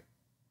hope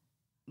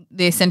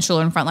the essential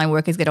and frontline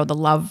workers get all the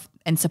love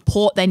and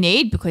support they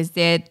need because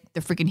they're the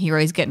freaking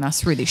heroes getting us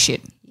through this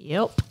shit.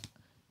 Yep.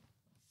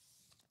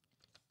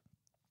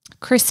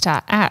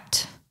 Krista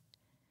at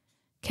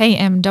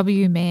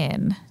KMW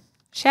Man.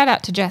 Shout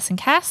out to Jess and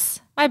Cass,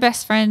 my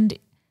best friend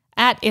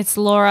at It's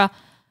Laura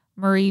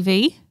Marie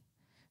V,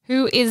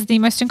 who is the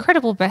most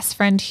incredible best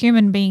friend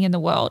human being in the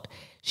world.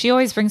 She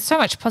always brings so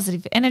much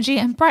positive energy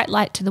and bright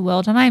light to the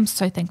world, and I am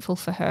so thankful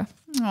for her.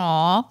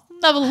 Aw,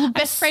 love a little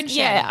best friendship.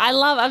 Yeah,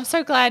 I'm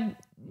so glad,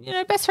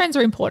 best friends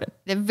are important.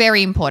 They're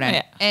very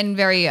important and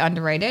very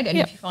underrated. And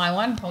if you find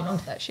one, hold on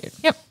to that shit.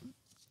 Yep.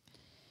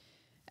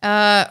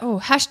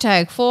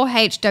 Hashtag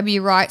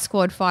 4HW Right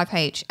Squad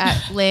 5H at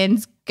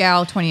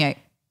Lansgal28.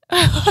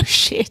 Oh,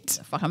 shit.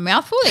 A fucking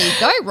mouthful. There you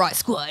go. Right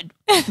Squad.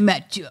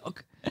 Matt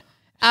joke.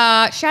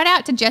 Shout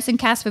out to Jess and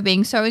Cass for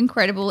being so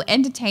incredible,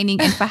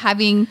 entertaining, and for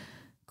having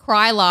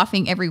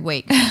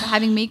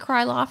having me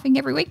cry laughing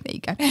every week. There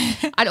you go.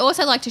 I'd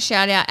also like to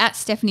shout out at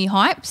Stephanie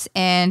Hypes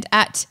and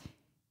at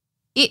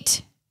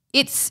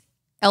It's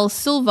El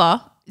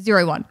Silva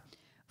 01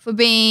 for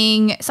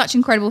being such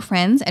incredible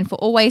friends and for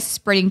always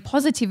spreading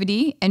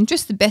positivity and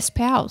just the best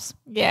pals.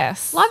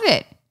 Yes. Love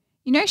it.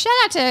 Shout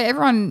out to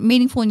everyone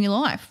meaningful in your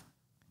life.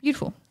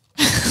 Beautiful.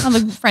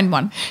 Another friend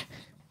one.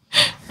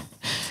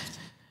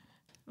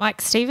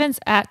 Mike Stevens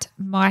at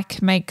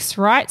Mike Makes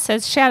Right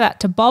says, shout out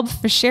to Bob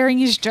for sharing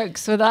his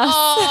jokes with us.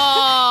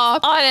 Oh,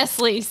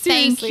 honestly,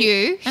 seriously. Thank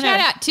you. Shout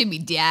out to me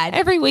dad.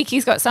 Every week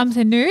he's got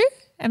something new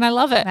and I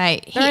love it.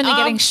 Mate, they're only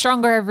getting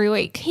stronger every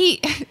week.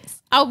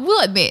 I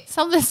will admit,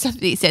 some of the stuff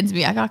that he sends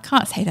me, I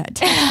can't say that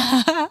to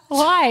him.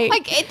 Why?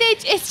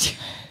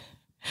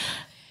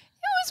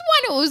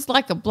 It was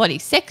like a bloody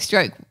sex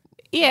joke.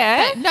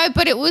 Yeah.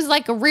 But it was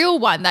like a real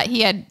one that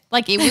he had,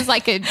 it was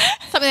like something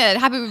that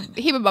happened with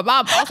him and my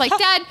mum. I was like,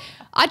 Dad,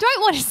 I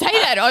don't want to say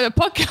that on a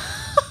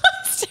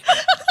podcast.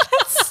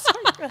 That's so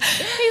good.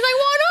 He's like,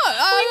 why not?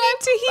 We need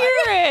to hear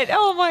it.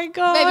 Oh my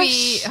gosh.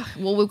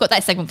 Maybe, we've got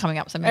that segment coming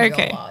up. So maybe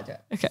I'll do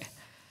it. Okay.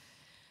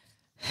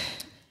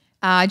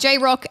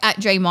 J-Rock at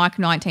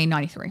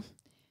JMike1993.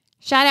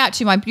 Shout out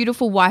to my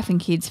beautiful wife and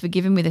kids for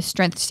giving me the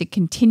strength to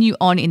continue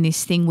on in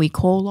this thing we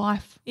call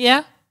life.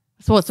 Yeah.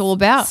 That's what it's all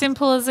about.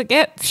 Simple as it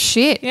gets.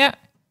 Shit. Yeah.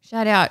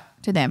 Shout out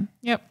to them.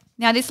 Yep.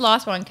 Now this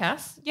last one,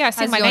 Cass. Yeah, I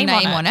see my your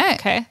name on it.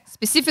 Okay.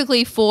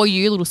 Specifically for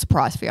you, a little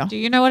surprise for you. Do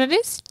you know what it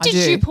is? I do.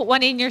 Did you put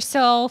one in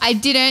yourself? I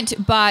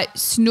didn't, but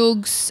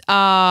Snoogs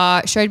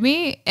showed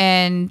me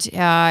and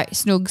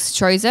Snoogs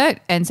chose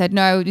it and said,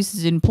 no, this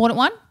is an important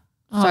one.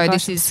 Oh, So gosh,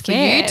 this I'm is for you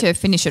scared. to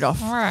finish it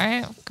off. All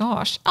right.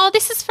 Gosh. Oh,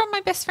 this is from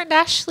my best friend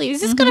Ashley.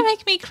 Is this going Mm-hmm. to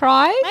make me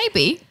cry?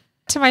 Maybe.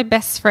 To my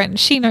best friend.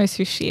 She knows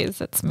who she is.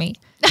 That's me.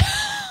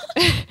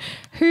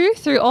 Who,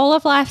 through all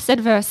of life's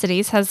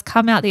adversities, has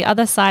come out the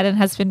other side and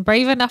has been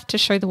brave enough to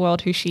show the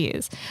world who she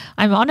is.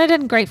 I'm honoured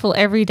and grateful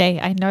every day.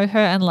 I know her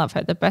and love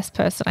her. The best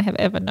person I have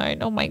ever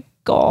known. Oh, my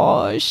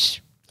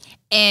gosh.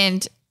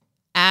 And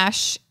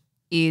Ash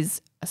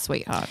is a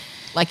sweetheart.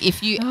 Like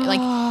if you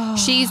like,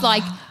 she's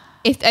like,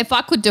 if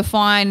I could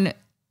define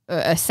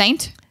a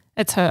saint,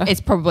 It's her.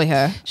 it's probably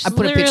her. She's I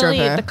put a picture of literally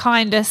her. the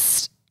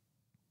kindest.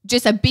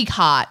 Just a big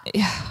heart.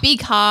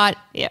 Big heart.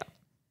 Yeah.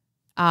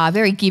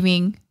 Very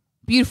giving.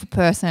 Beautiful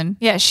person.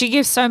 Yeah, she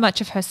gives so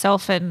much of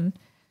herself and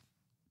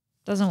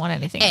doesn't want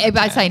anything. in But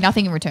I'd return. say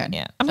nothing in return.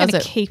 Yeah. I'm going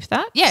Does to it? keep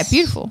that. Yeah,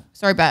 beautiful.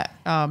 Sorry about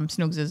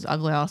Snoogs'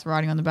 ugly ass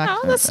writing on the back.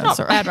 No, that's not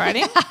all bad right.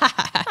 writing.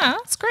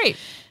 That's great.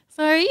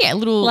 So yeah,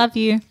 little Love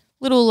you.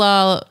 little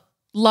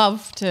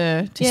love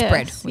to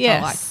spread, which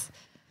I like.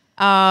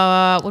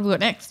 What do we got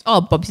next?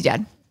 Oh, Bob's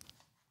dad.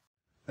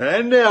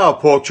 And now,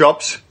 pork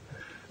chops,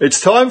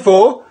 it's time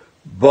for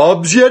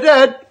Bob's Your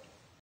Dad.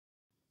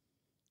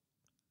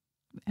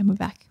 And we're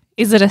back.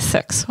 Is it a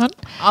sex one?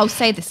 I'll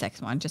say the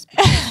sex one just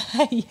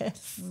because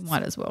Yes. we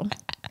might as well.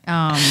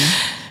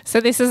 So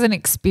this is an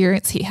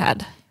experience he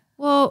had.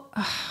 Well,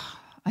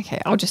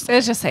 okay, I'll just say.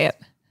 Let's just say it.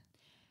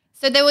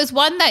 So there was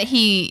one that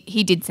he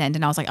did send,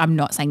 and I was like, I'm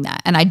not saying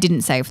that, and I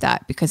didn't save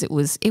that because it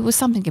was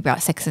something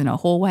about sex in a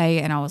hallway,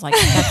 and I was like,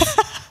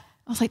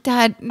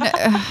 Dad, no,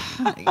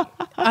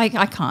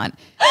 I can't.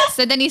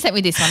 So then he sent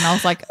me this one, and I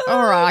was like,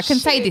 all right, I can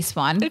say this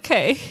one.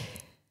 Okay.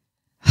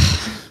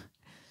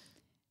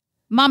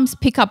 Mum's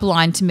pickup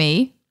line to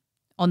me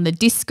at the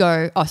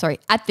disco on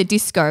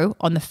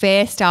the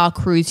Fair Star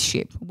cruise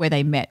ship where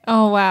they met.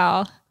 Oh,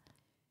 wow.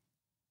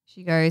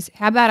 She goes,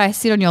 how about I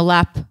sit on your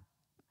lap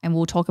and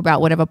we'll talk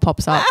about whatever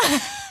pops up.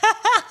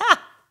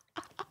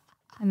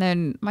 And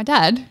then my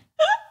dad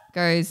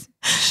goes,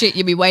 shit,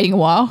 you'll be waiting a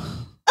while.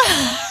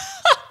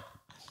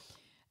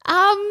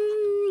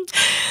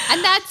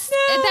 And that's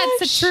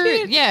the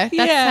truth. Yeah,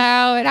 that's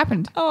how it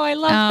happened. Oh, I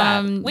love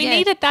that. We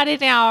needed that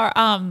in our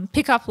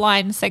pickup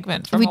line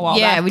segment from a while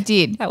back. Yeah, we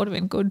did. That would have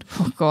been good.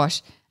 Oh,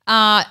 gosh.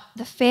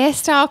 The Fair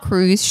Star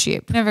cruise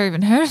ship. Never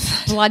even heard of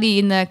that. Bloody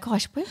in the,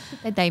 gosh, where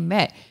did they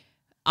met?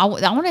 I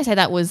want to say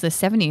that was the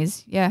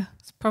 70s. Yeah.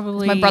 It's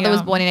probably My brother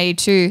was born in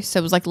 82, so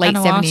it was like late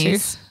Vanuatu.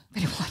 70s.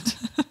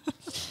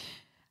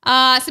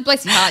 So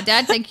bless your heart,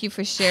 Dad. Thank you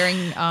for sharing,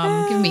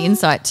 giving me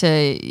insight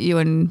to you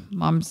and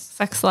Mum's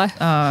sex life.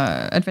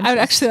 adventures. I would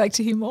actually like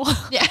to hear more.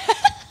 Yeah.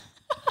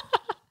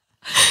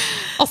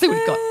 I'll see what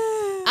we've got.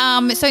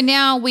 So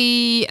now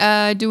we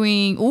are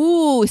doing,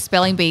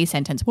 spelling bee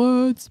sentence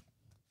words.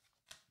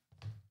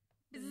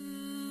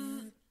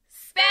 Spelling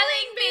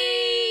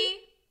bee.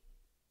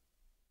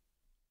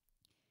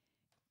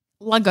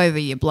 Lug over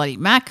your bloody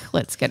Mac.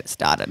 Let's get it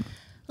started.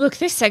 Look,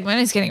 this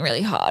segment is getting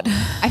really hard.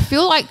 I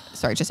feel like,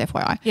 sorry, just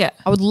FYI. Yeah.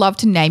 I would love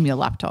to name your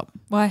laptop.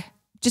 Why?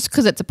 Just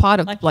because it's a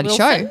part of the bloody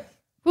Wilson? show.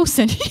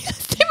 Wilson.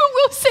 Stephen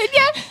Wilson,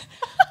 yeah.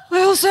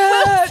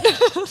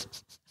 Wilson.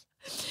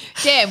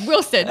 Damn,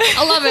 Wilson.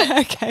 I love it.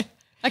 Okay.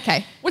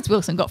 Okay. What's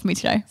Wilson got for me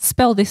today?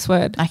 Spell this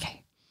word.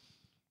 Okay.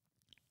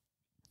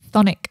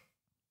 Thonic.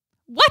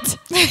 What?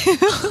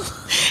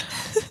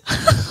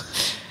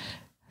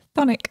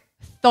 Thonic.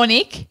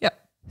 Thonic. Yep.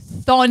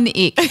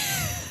 Thonic.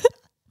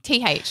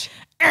 TH.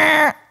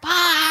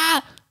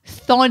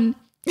 Thon.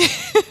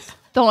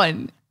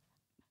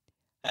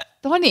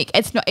 Thonic.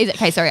 It's not. Is it,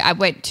 okay, sorry. I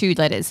went 2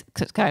 letters.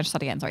 Can I just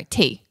start again? Sorry.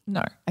 T.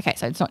 No. Okay,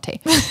 so it's not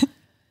T.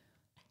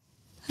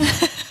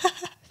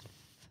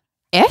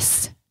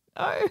 S.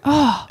 No.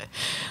 Oh.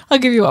 I'll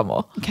give you one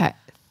more. Okay.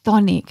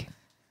 Thonic.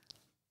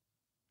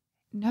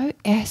 No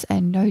S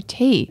and no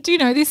T. Do you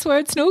know this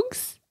word,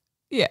 Snoogs?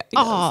 Yeah.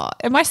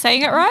 Am I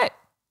saying it right?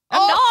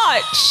 I'm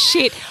not.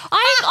 Shit.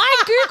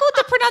 I Googled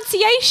the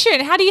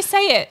pronunciation. How do you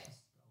say it?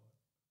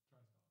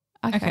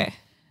 Okay.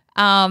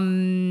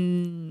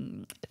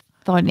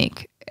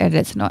 Thonic, and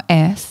it's not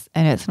S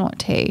and it's not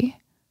T.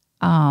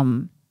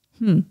 Oh,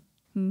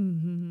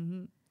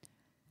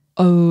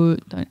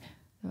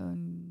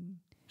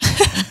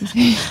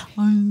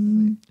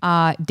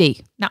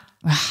 D. No.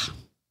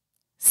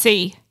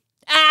 C.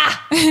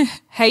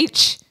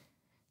 H.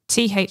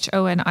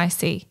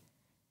 THONIC.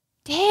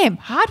 Damn,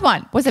 hard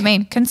one. What does it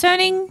mean?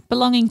 Concerning,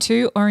 belonging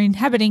to, or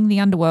inhabiting the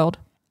underworld.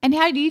 And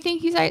how do you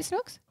think you say it,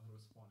 Snooks?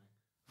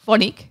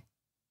 Phonic.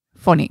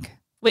 Phonic.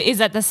 Wait, is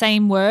that the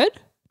same word?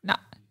 No.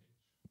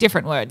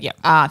 Different word, yep.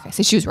 Okay.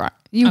 So she was right.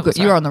 You were good.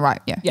 You were on the right.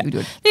 Yeah. Yeah. You were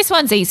good. This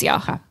one's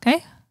easier.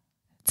 Okay.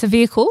 It's a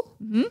vehicle.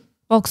 Mm-hmm.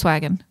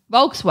 Volkswagen.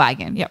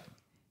 Volkswagen. Yep.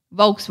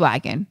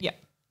 Volkswagen. Yep.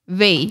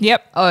 V.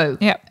 Yep. O.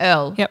 Yep.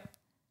 L. Yep.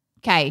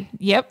 K.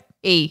 Yep.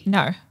 E.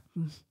 No.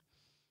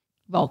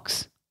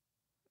 Volks.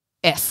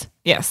 S.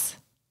 Yes.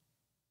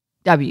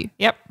 W.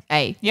 Yep.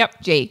 A.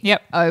 Yep. G.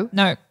 Yep. O.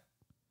 No.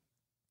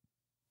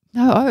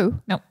 No O.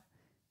 No.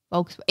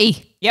 Volks. E.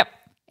 Yep.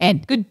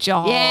 N. Good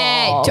job.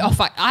 Yeah. Oh,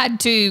 fuck. I had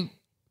to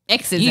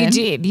X's You in.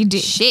 did. You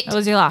did. Shit. That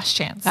was your last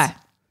chance. Okay.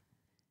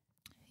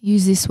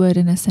 Use this word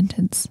in a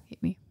sentence.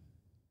 Hit me.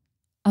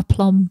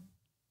 Aplomb.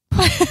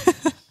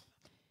 Aplomb.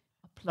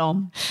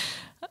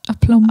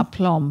 Aplomb.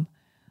 Aplomb.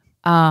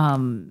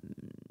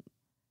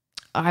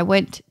 I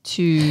went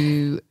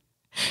to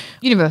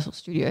Universal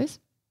Studios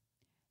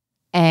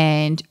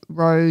and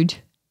rode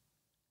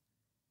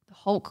the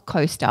Hulk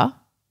coaster.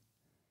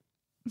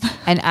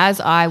 And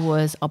as I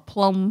was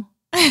aplomb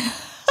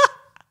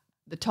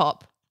the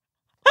top,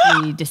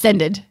 we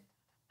descended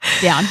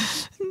down.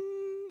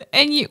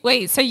 And you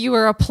so you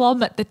were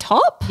aplomb at the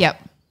top?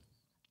 Yep.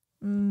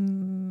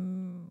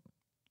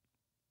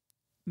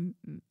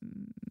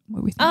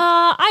 What we think?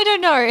 I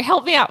don't know.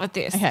 Help me out with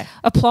this. Okay.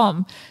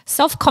 Aplomb.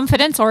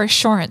 Self-confidence or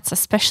assurance,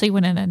 especially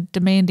when in a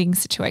demanding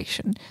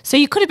situation. So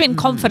you could have been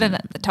confident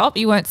at the top.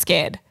 You weren't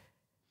scared.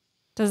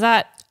 Does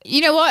that?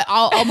 You know what?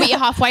 I'll meet you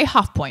halfway.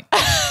 Half point.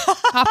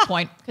 Half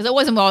point. Because it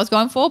wasn't what I was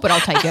going for, but I'll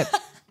take it.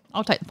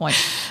 I'll take the point.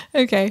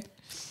 Okay.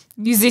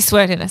 Use this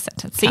word in a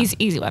sentence.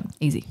 Easy one.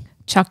 Easy.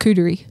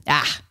 Charcuterie.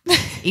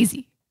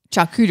 Easy.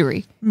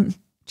 Charcuterie.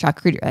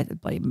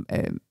 Charcuterie. Bloody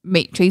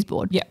meat cheese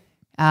board. Yeah.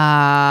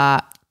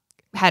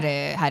 Had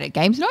a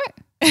games night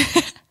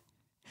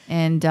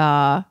and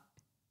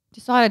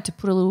decided to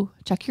put a little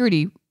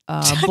charcuterie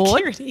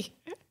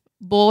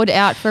board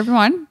out for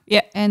everyone.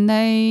 Yeah. And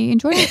they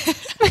enjoyed it.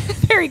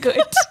 Very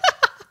good.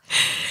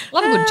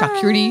 Love a good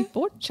charcuterie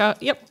board.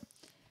 Yep.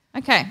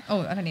 Okay.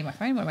 Oh, I don't need my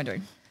phone. What am I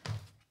doing?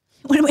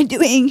 What am I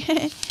doing?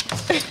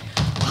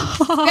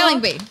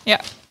 Spelling bee.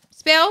 Yeah.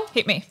 Spell.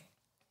 Hit me.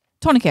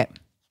 Tourniquet.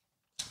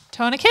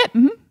 Tourniquet.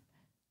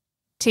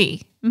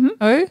 T.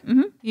 O.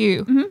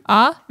 U.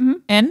 R.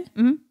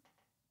 N.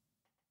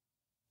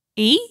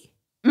 E.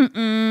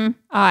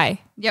 I.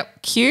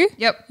 Yep. Q.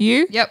 Yep.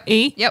 U. Yep.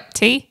 E. Yep.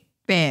 T.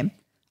 Bam.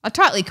 A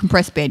tightly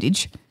compressed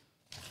bandage.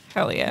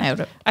 Hell yeah.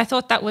 Nailed it. I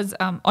thought that was,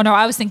 oh no,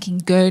 I was thinking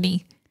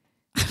gurney.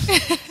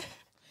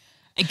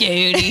 A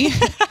gurney.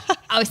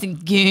 I was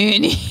thinking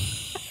gurney.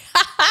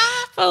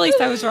 Well, at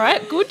least I was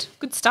right. Good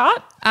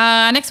start.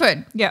 Next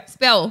word. Yeah.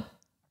 Spell.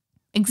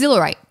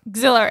 Exhilarate.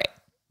 Exhilarate.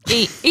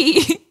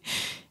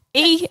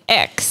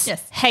 X.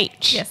 Yes.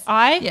 H. Yes.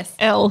 I. Yes.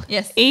 L.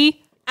 Yes. E.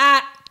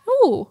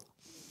 Ooh.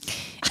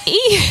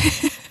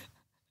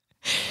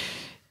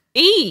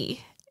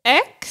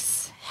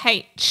 X.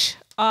 H.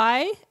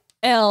 I.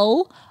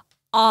 L.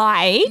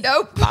 I.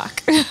 Nope.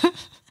 Fuck. I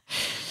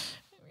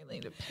really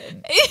need a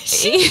pen.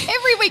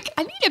 Every week,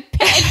 I need a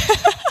pen.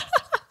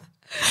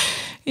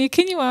 Yeah,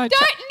 can you Don't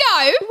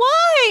know.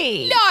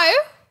 Why? No.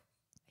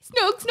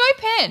 Snooks, no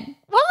pen.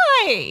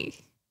 Why?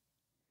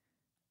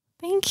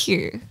 Thank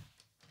you.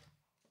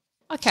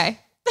 Okay.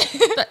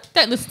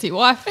 don't listen to your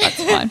wife.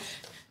 That's fine.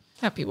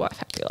 Happy wife,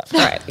 happy life. All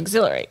right,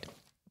 exhilarate.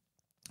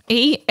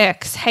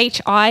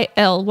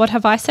 E-X-H-I-L. What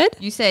have I said?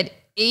 You said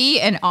E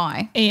and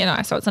I. E and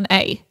I, so it's an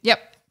A. Yep.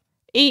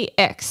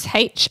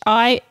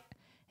 E-X-H-I,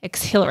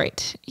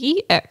 exhilarate.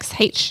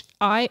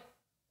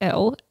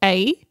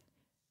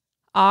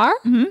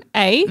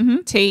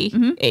 E-X-H-I-L-A-R-A-T-E.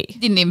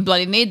 Didn't even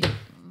bloody need the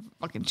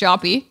fucking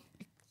Sharpie.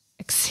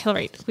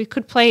 Exhilarate. We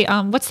could play,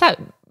 what's that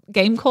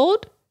game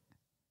called?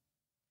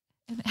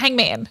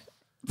 Hangman.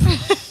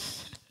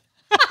 What's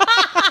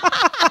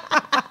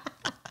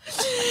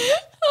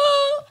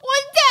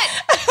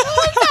that?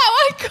 What's that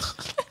one?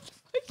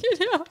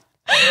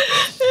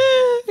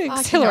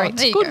 Exhilarate.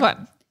 There you Good go.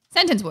 one.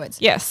 Sentence words.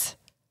 Yes.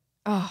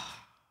 Oh,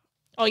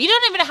 you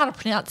don't even know how to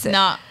pronounce it.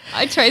 Nah,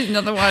 I chose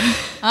another one.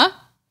 Huh?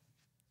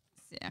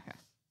 Yeah, okay.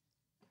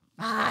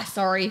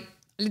 Sorry.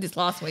 I did this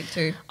last week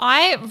too.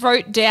 I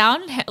wrote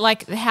down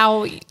like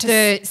how to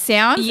The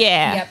sound?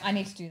 Yeah. Yep, I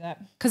need to do that.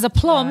 because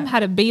aplomb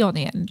had a B on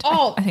the end.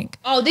 I think.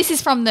 Oh, this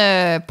is from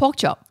the pork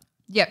chop.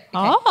 Yep. Okay.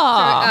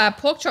 Oh. So,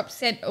 pork chop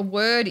sent a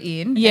word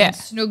in Yeah. and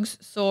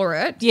Snoogs saw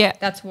it. Yeah.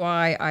 That's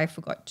why I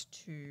forgot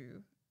to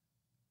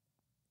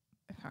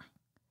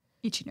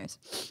itchy nose.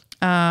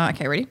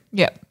 Okay, ready?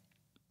 Yep.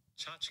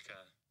 Chachka.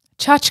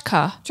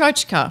 Chachka.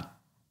 Chachka.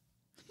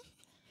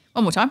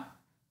 One more time.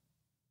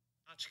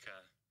 Achka.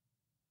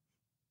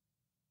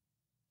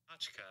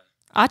 Achka.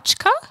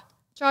 Achka?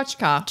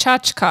 Chachka.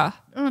 Chachka.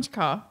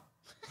 Chachka.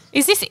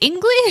 Is this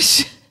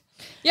English?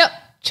 Yep.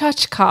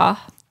 Chachka.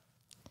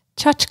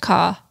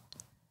 Chachka.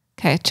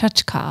 Okay,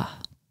 chachka.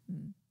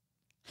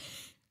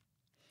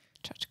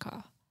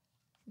 Chachka.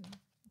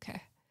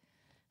 Okay.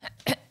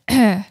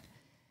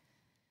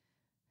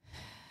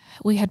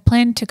 We had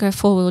planned to go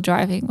four-wheel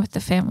driving with the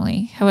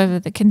family. However,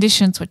 the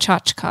conditions were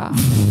chachka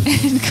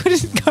and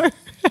couldn't go.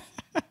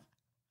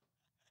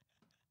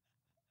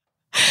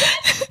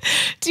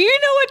 Do you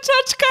know what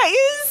chachka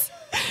is?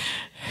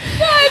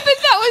 No, but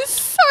that was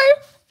so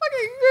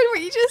fucking good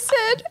what you just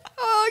said.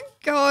 Oh,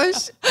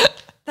 gosh.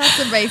 That's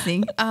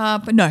amazing.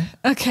 But no.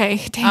 Okay,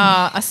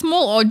 damn. A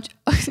small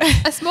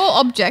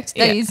object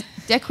that Yeah. is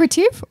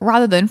decorative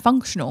rather than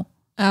functional.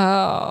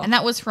 Oh. And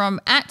that was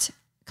from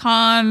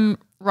 @Khan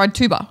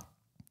Rodtuba.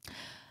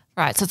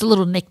 Right, so it's a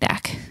little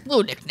knick-knack.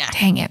 Little knick-knack.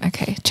 Dang it.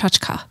 Okay,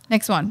 chachka.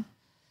 Next one.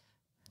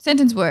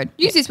 Sentence word.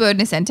 Use this word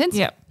in a sentence.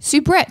 Yep.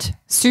 Soubrette.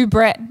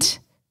 Soubrette.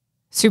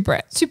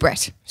 Soubrette.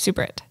 Soubrette.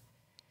 Soubrette.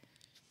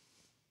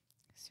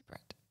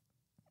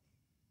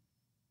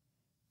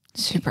 Soubrette.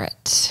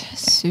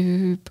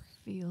 Soubrette.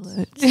 Feel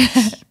it.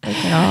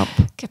 Wake it up.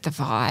 Get the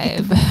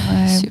vibe.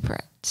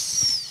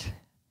 Soubrette.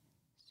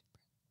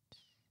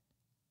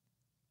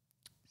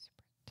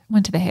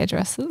 Went to the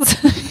hairdressers.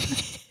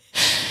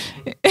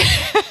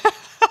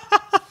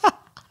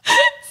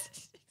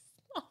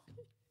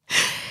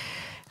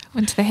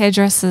 Went to the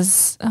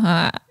hairdressers.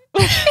 Hold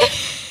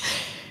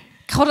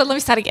on, let me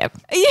start again.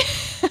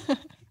 I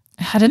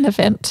had an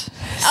event.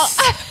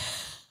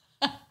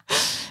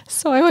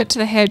 So I went to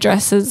the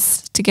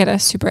hairdressers to get a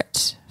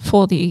soubrette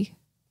for the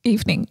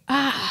evening.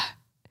 No.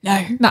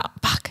 Nah,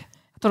 fuck. I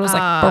thought it was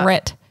like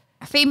barrette.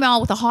 A female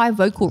with a high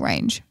vocal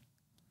range.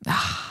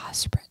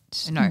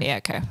 Soubrette. No. Yeah,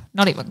 okay.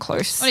 Not even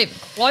close. Not even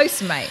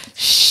close, mate.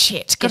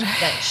 Shit. Get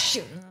that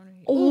shit.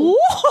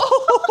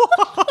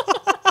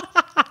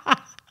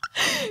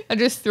 I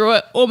just threw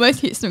it,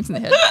 almost hit Snooks in the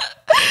head.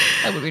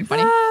 That would have been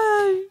funny.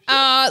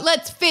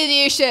 Let's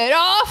finish it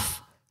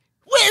off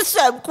with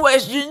some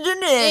questions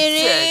and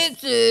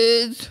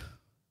answers.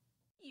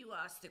 You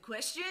ask the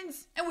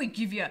questions and we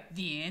give you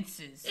the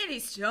answers. It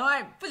is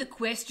time For the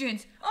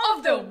questions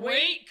of the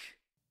week.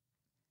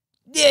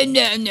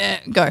 No.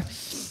 Go.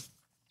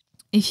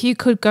 If you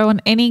could go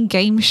on any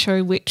game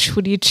show, which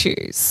would you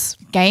choose?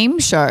 Game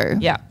show.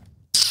 Yeah.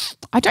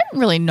 I don't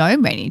really know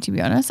many, to be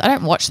honest. I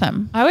don't watch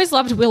them. I always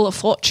loved Wheel of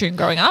Fortune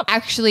growing up.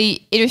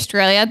 Actually, in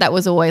Australia, that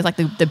was always like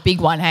the big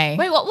one, hey?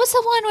 Wait, what was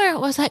the one where it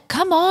was like,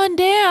 come on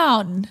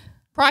down?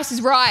 Price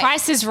is Right.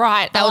 Price is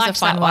Right. That was a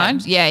fun one.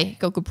 Yeah,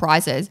 got good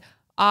prizes.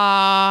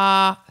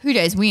 Who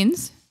Dares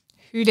Wins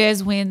Who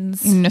Dares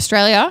Wins. in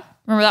Australia.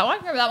 Remember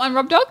that one,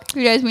 Rob Dog?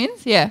 Who Dares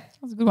Wins? Yeah, that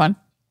was a good one.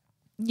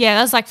 Yeah,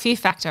 that was like Fear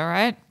Factor,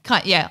 right?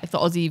 Yeah, like the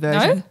Aussie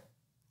version. No?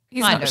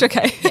 He's Kind not. of.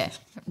 Okay. Yeah.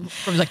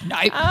 Rob's like,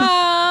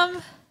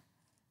 nope.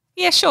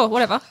 Yeah, sure,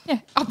 whatever. Yeah.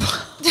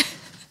 What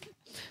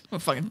a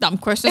fucking dumb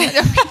question.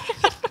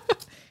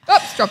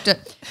 Oops, dropped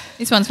it.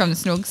 This one's from the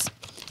Snoogs.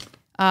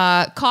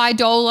 Kai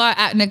Dola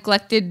at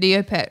Neglected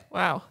Neopet.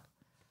 Wow.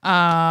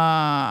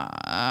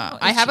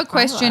 I have a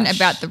question eyelash?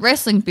 about the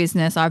wrestling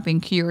business I've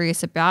been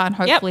curious about, and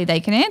hopefully they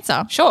can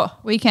answer. Sure.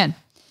 We can.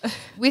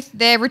 With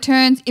their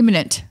returns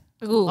imminent.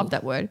 Ooh. Love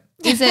that word.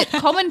 Is it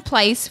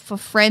commonplace for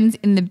friends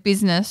in the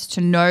business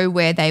to know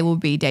where they will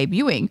be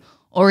debuting,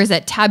 or is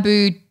it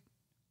taboo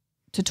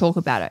to talk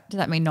about it? Does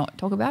that mean not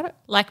talk about it?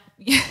 Like,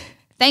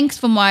 Thanks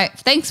for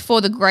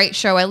the great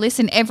show. I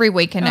listen every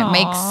week and it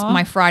makes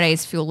my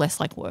Fridays feel less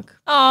like work.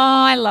 oh,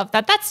 I love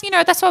that. That's,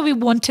 that's why we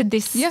wanted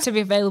this Yeah. to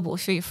be available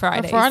for your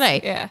Fridays.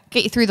 Friday. Yeah.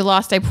 Get you through the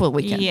last day before the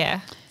weekend.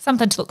 Yeah.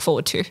 Something to look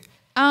forward to.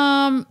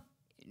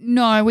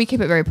 No, we keep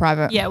it very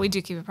private. Yeah, we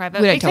do keep it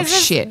private. We don't talk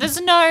Because shit.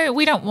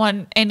 We don't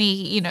want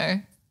any,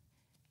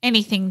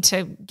 anything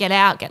to get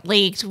out, get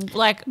leaked.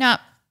 Like, No.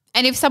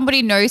 And if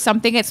somebody knows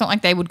something, it's not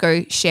like they would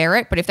go share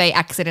it, but if they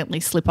accidentally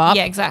slip up,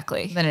 yeah,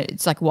 exactly. then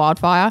it's like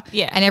wildfire.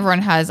 Yeah. And everyone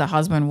has a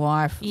husband,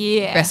 wife,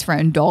 Yeah. best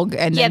friend, dog.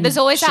 And Yeah, then there's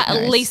always shit at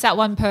knows. least that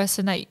one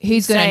person that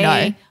Who's you gonna say,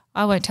 know?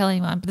 I won't tell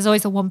anyone, but there's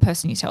always the one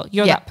person you tell.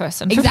 You're Yeah, that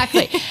person.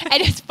 Exactly.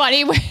 And it's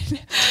funny when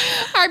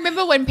I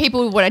remember when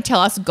people would want to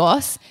tell us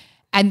goss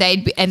and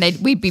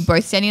we'd be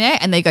both standing there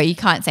and they go, you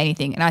can't say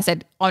anything. And I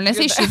said,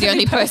 honestly, she's the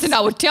only person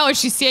I would tell, and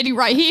she's standing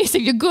right here, so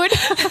you're good.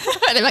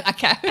 And they're like,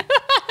 okay.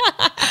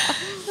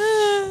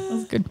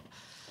 That's good.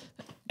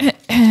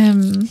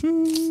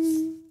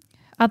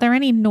 Are there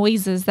any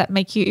noises that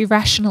make you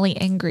irrationally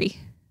angry?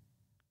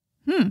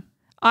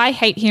 I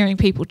hate hearing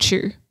people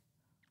chew.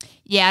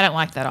 Yeah, I don't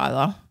like that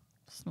either.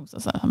 Snooks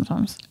does that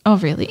sometimes. Oh,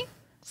 really?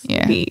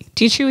 Yeah.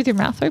 Do you chew with your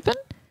mouth open?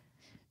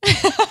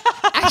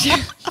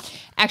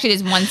 Actually,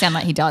 there's one sound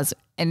that he does,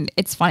 and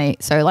it's funny.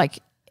 So, like,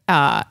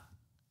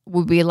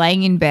 we'll be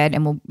laying in bed,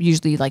 and we'll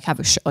usually like have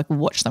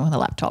watch them with a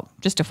laptop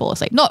just to fall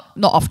asleep. Not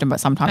often, but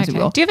sometimes we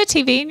will. Do you have a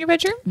TV in your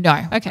bedroom? No,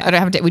 Okay. I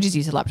don't have. We just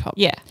use a laptop.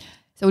 Yeah.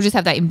 So we'll just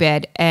have that in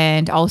bed,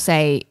 and I'll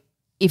say,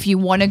 if you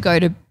want to go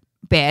to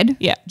bed,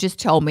 Yeah. just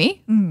tell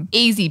me.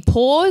 Easy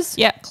pause.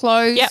 Yep.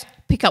 Close. Yep.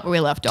 Pick up where we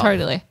left off.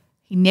 Totally.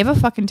 He never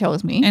fucking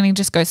tells me, And he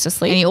just goes to and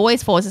sleep. he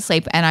always falls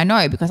asleep. And I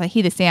know because I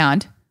hear the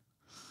sound.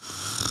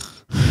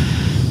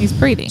 He's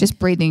breathing. Just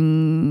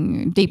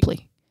breathing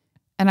deeply.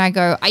 And I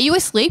go, are you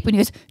asleep? And he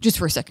goes, just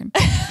for a second.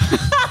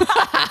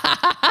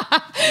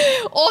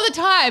 All the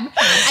time.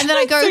 And then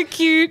I go, so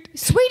cute.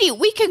 sweetie,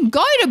 we can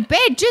go to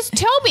bed. Just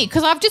tell me,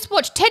 because I've just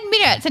watched 10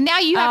 minutes and now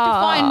you have to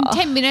find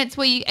 10 minutes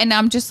where you, and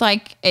I'm just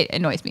like, it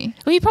annoys me.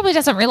 Well, he probably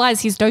doesn't realize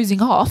he's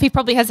dozing off. He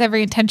probably has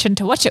every intention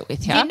to watch it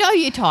with you. You know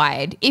you're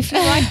tired. If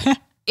you're like,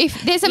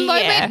 if there's a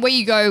moment Yeah. where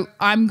you go,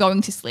 I'm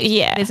going to sleep.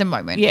 Yeah. There's a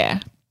moment. Yeah.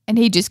 And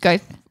he just goes,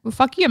 well,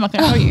 fuck you. I'm not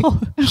going to tell you.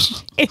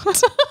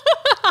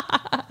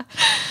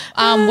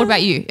 What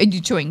about you? Are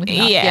you chewing with your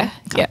mouth? Yeah.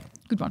 Okay.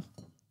 Good one.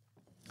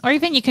 Or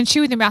even you can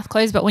chew with your mouth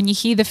closed, but when you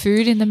hear the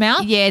food in the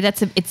mouth. Yeah,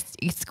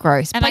 it's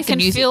gross. And I Play some can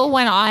music. feel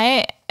when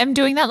I am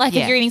doing that, like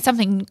Yeah. if you're eating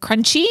something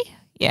crunchy.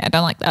 Yeah, I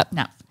don't like that.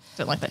 No,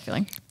 don't like that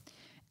feeling.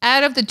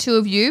 out of the two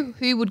of you,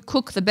 who would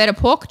cook the better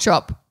pork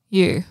chop?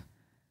 You.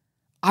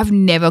 I've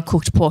never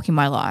cooked pork in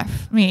my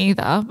life. Me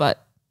either,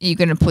 but You're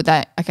going to put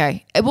that –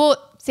 okay. Well,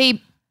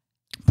 see,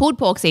 pulled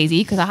pork's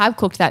easy because I have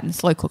cooked that in the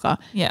slow cooker.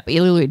 Yeah. But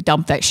you literally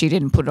dump that shit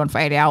in and put it on for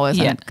 8 hours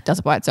and it does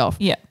it by itself.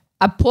 yeah.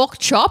 A pork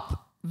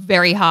chop,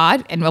 very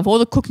hard. And of all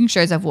the cooking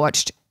shows I've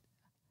watched,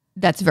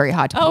 that's very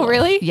hard to pull Oh, off.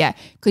 really? Yeah,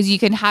 because you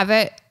can have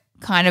it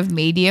kind of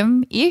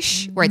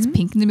medium-ish where it's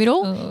pink in the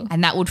middle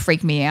and that would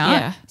freak me out.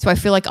 Yeah. So I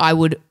feel like I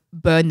would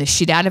burn the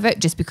shit out of it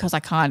just because I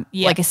can't.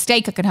 Yeah. Like a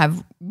steak I can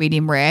have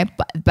medium rare,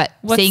 but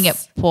seeing it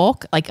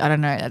pork, like I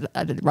don't know,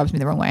 it rubs me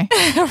the wrong way.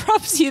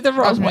 Rubs you the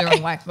Rubs wrong me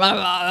the way. wrong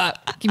way.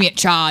 Give me it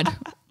charred.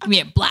 Give me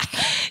it black.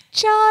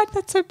 Chard,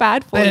 that's so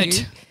bad for you.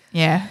 Burnt.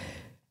 Yeah.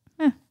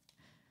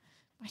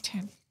 My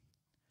turn.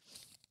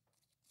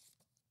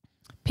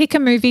 Pick a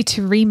movie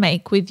to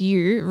remake with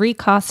you,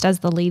 recast as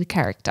the lead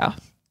character.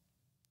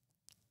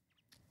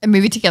 A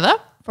movie together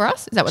for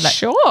us? Is that what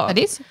that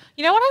is?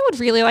 You know what I would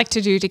really like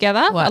to do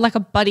together? What? Like a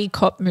buddy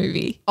cop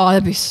movie. Oh,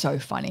 that'd be so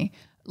funny.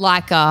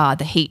 Like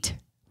The Heat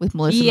with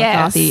Melissa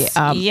Yes.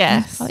 McCarthy.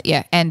 Yes.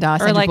 Yeah, and Or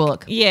Sandra like,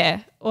 Bullock.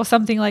 yeah. Or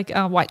something like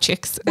White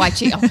Chicks. White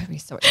Chick. Oh, that'd be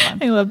so much fun.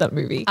 I love that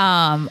movie.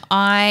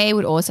 I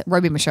would also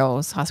Robbie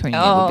Michelle's High School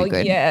Reunion would be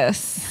good.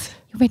 yes.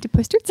 You made to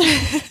post-its?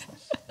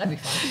 That'd be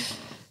fun.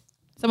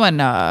 Someone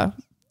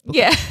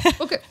Yeah.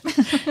 book it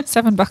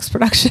 $7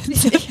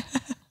 Productions.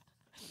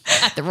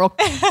 at the Rock.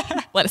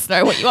 Let us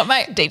know what you want,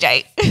 mate.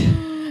 DJ.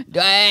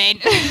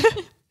 Dwayne.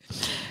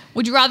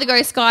 Would you rather go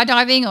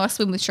skydiving or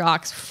swim with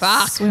sharks?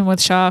 Fuck. Swim with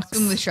sharks.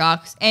 Swim with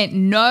sharks.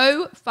 And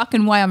no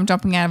fucking way I'm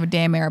jumping out of a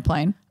damn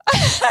airplane.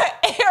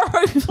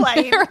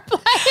 Aeroplane.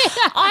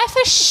 I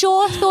for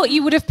sure thought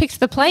you would have picked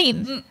the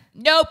plane.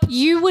 Nope.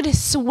 You would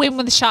swim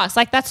with sharks.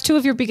 Like that's two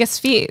of your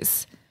biggest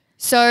fears.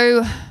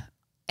 So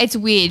it's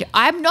weird.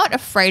 I'm not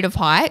afraid of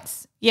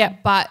heights. Yeah.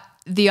 But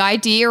the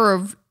idea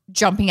of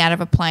jumping out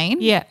of a plane.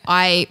 Yeah.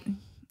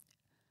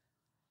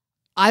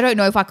 I don't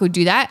know if I could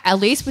do that. At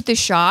least with the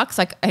sharks,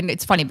 like, and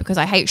it's funny because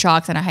I hate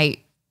sharks and I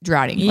hate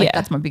drowning. Like Yeah.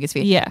 that's my biggest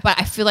fear. Yeah. But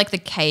I feel like the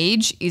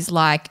cage is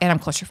like, and I'm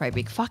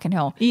claustrophobic. Fucking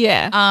hell.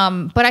 Yeah.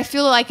 But I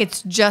feel like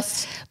it's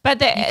just But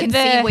the, you can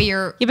see where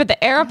you're. Yeah, but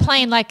the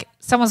aeroplane, like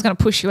someone's going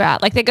to push you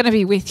out. Like they're going to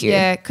be with you.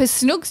 Yeah, because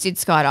Snooks did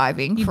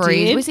skydiving You for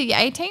his, did? was it your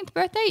 18th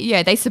birthday?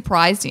 Yeah, they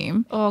surprised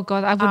him. Oh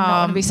God, I would not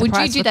want to be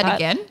surprised. Would you do with that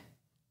again?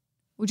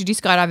 Would you do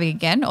skydiving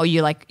again? Or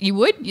you like, you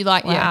would? You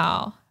like, yeah.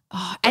 Wow.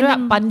 Oh, What about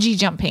bungee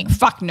jumping?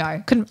 fuck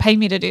no. Couldn't pay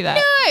me to do that.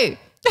 No.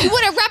 You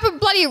want to wrap a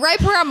bloody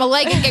rope around my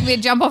leg and get me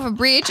to jump off a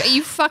bridge? Are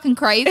you fucking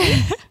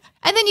crazy?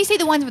 And then you see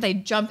the ones where they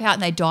jump out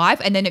and they dive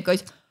and then it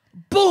goes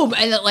boom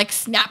and it like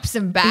snaps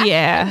them back.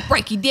 Yeah.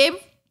 Break your damn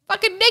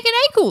fucking neck and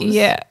ankles.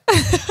 Yeah.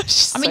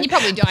 I mean, you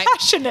probably don't.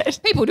 Passionate.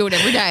 People do it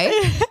every day.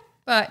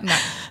 But no,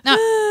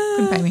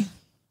 couldn't pay me.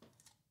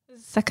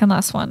 Second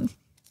last one.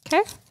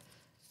 Okay.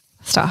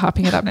 Start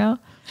harping it up now.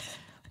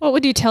 What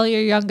would you tell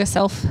your younger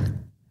self?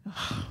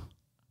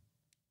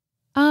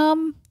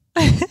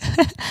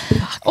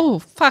 Oh,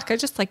 fuck. I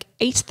just like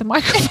ate the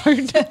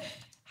microphone.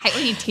 Hate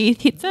when your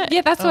teeth hits it.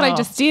 Yeah, that's what I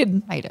just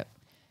did. Hate it.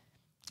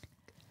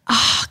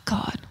 Ah,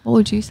 God. What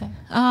would you say?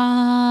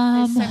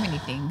 There's so many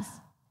things.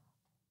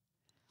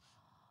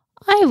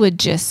 I would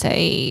just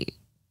say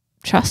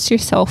trust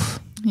yourself.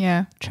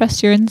 Yeah.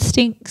 Trust your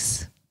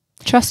instincts.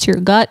 Trust your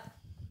gut.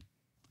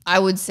 I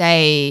would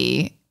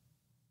say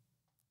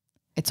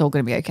it's all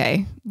going to be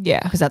okay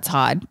Yeah. because that's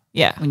hard.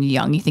 Yeah. When you're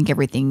young, you think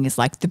everything is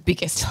like the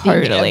biggest thing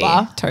Totally.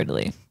 ever.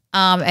 Totally.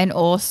 And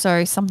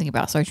also something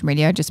about social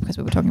media, just because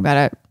we were talking about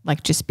it,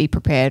 like just be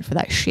prepared for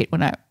that shit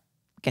when it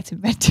gets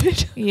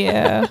invented.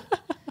 Yeah.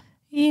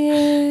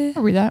 Yeah.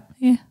 I'll read that.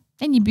 Yeah.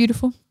 And you're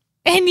beautiful.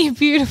 And you're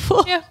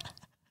beautiful. Yeah.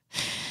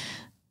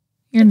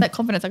 You're in that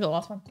confidence. I got the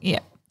last one. Yeah.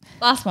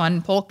 Last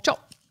one, pork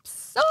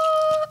chops.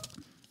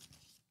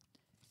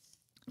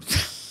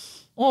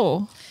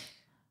 Oh.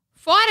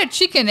 Fight a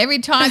chicken every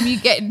time you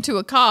get into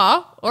a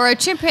car or a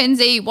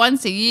chimpanzee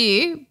once a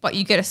year, but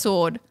you get a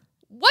sword.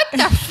 What the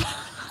fuck?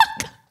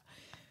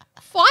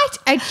 Fight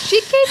a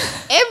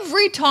chicken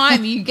every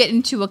time you get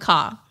into a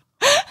car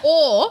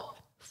or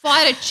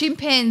fight a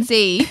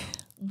chimpanzee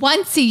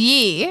once a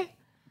year,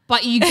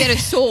 but you get a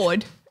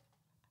sword.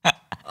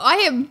 I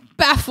am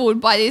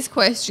baffled by this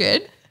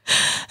question.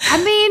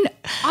 I mean,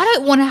 I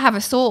don't want to have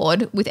a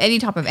sword with any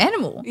type of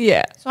animal.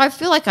 Yeah. So I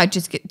feel like I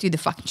just do the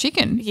fucking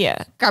chicken.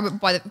 Yeah. Grab it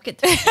by the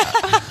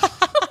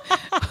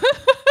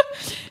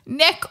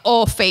neck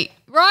or feet,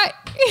 right?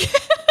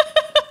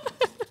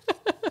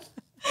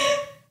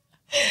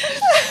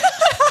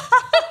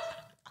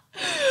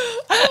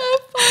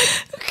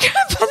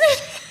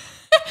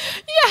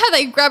 You know how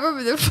they grab them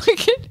with the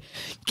fucking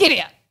get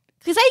out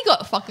because they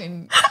got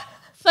fucking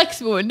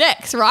flexible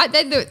necks, right?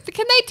 Can they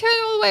turn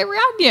all the way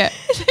around yet?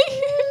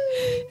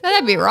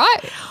 That'd be right.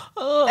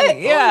 Oh,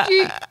 yeah.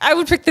 I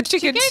would pick the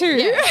chicken too.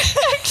 Yeah.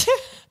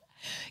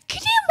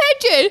 Can you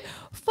imagine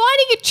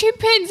fighting a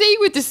chimpanzee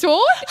with a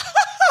sword?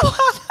 What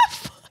the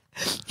fuck?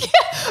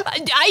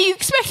 Yeah. Are you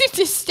expected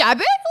to stab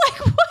it? Like,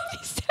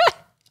 what is that?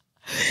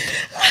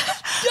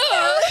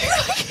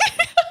 Duh.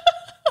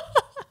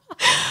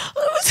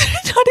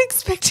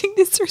 watching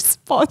this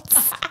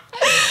response.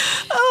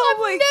 Oh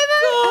my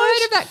Never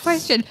heard of that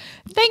question.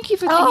 Thank you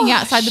for thinking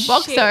outside the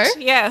box, shit. though.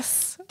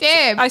 Yes.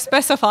 Damn. I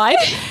specified.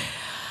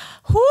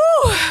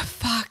 Whew,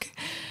 fuck.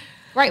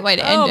 Great way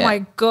to end it. Oh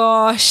my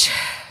gosh.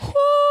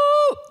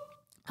 Whew.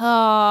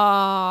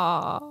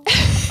 Oh.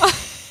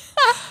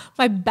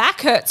 My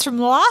back hurts from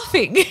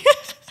laughing.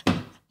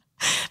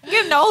 I'm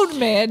getting old,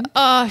 man.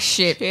 Oh,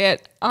 shit.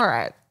 Shit. All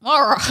right.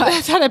 All right.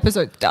 That's that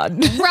episode's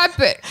done. Wrap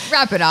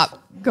it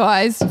up,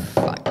 guys.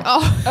 Fuck.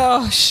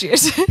 Oh, shit.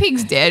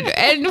 Pig's dead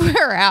and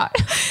we're out.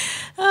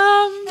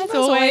 As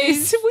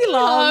always, we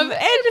love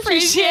and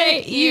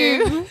appreciate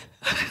you.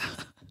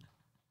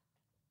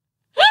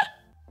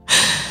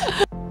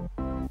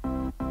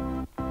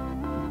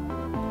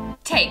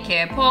 Take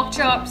care, pork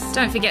chops.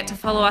 Don't forget to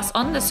follow us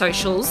on the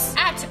socials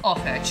At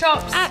Off Her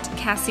Chops. at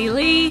Cassie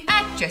Lee.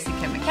 At Jessica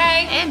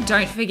McKay. And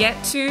don't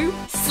forget to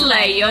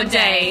Slay your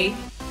day.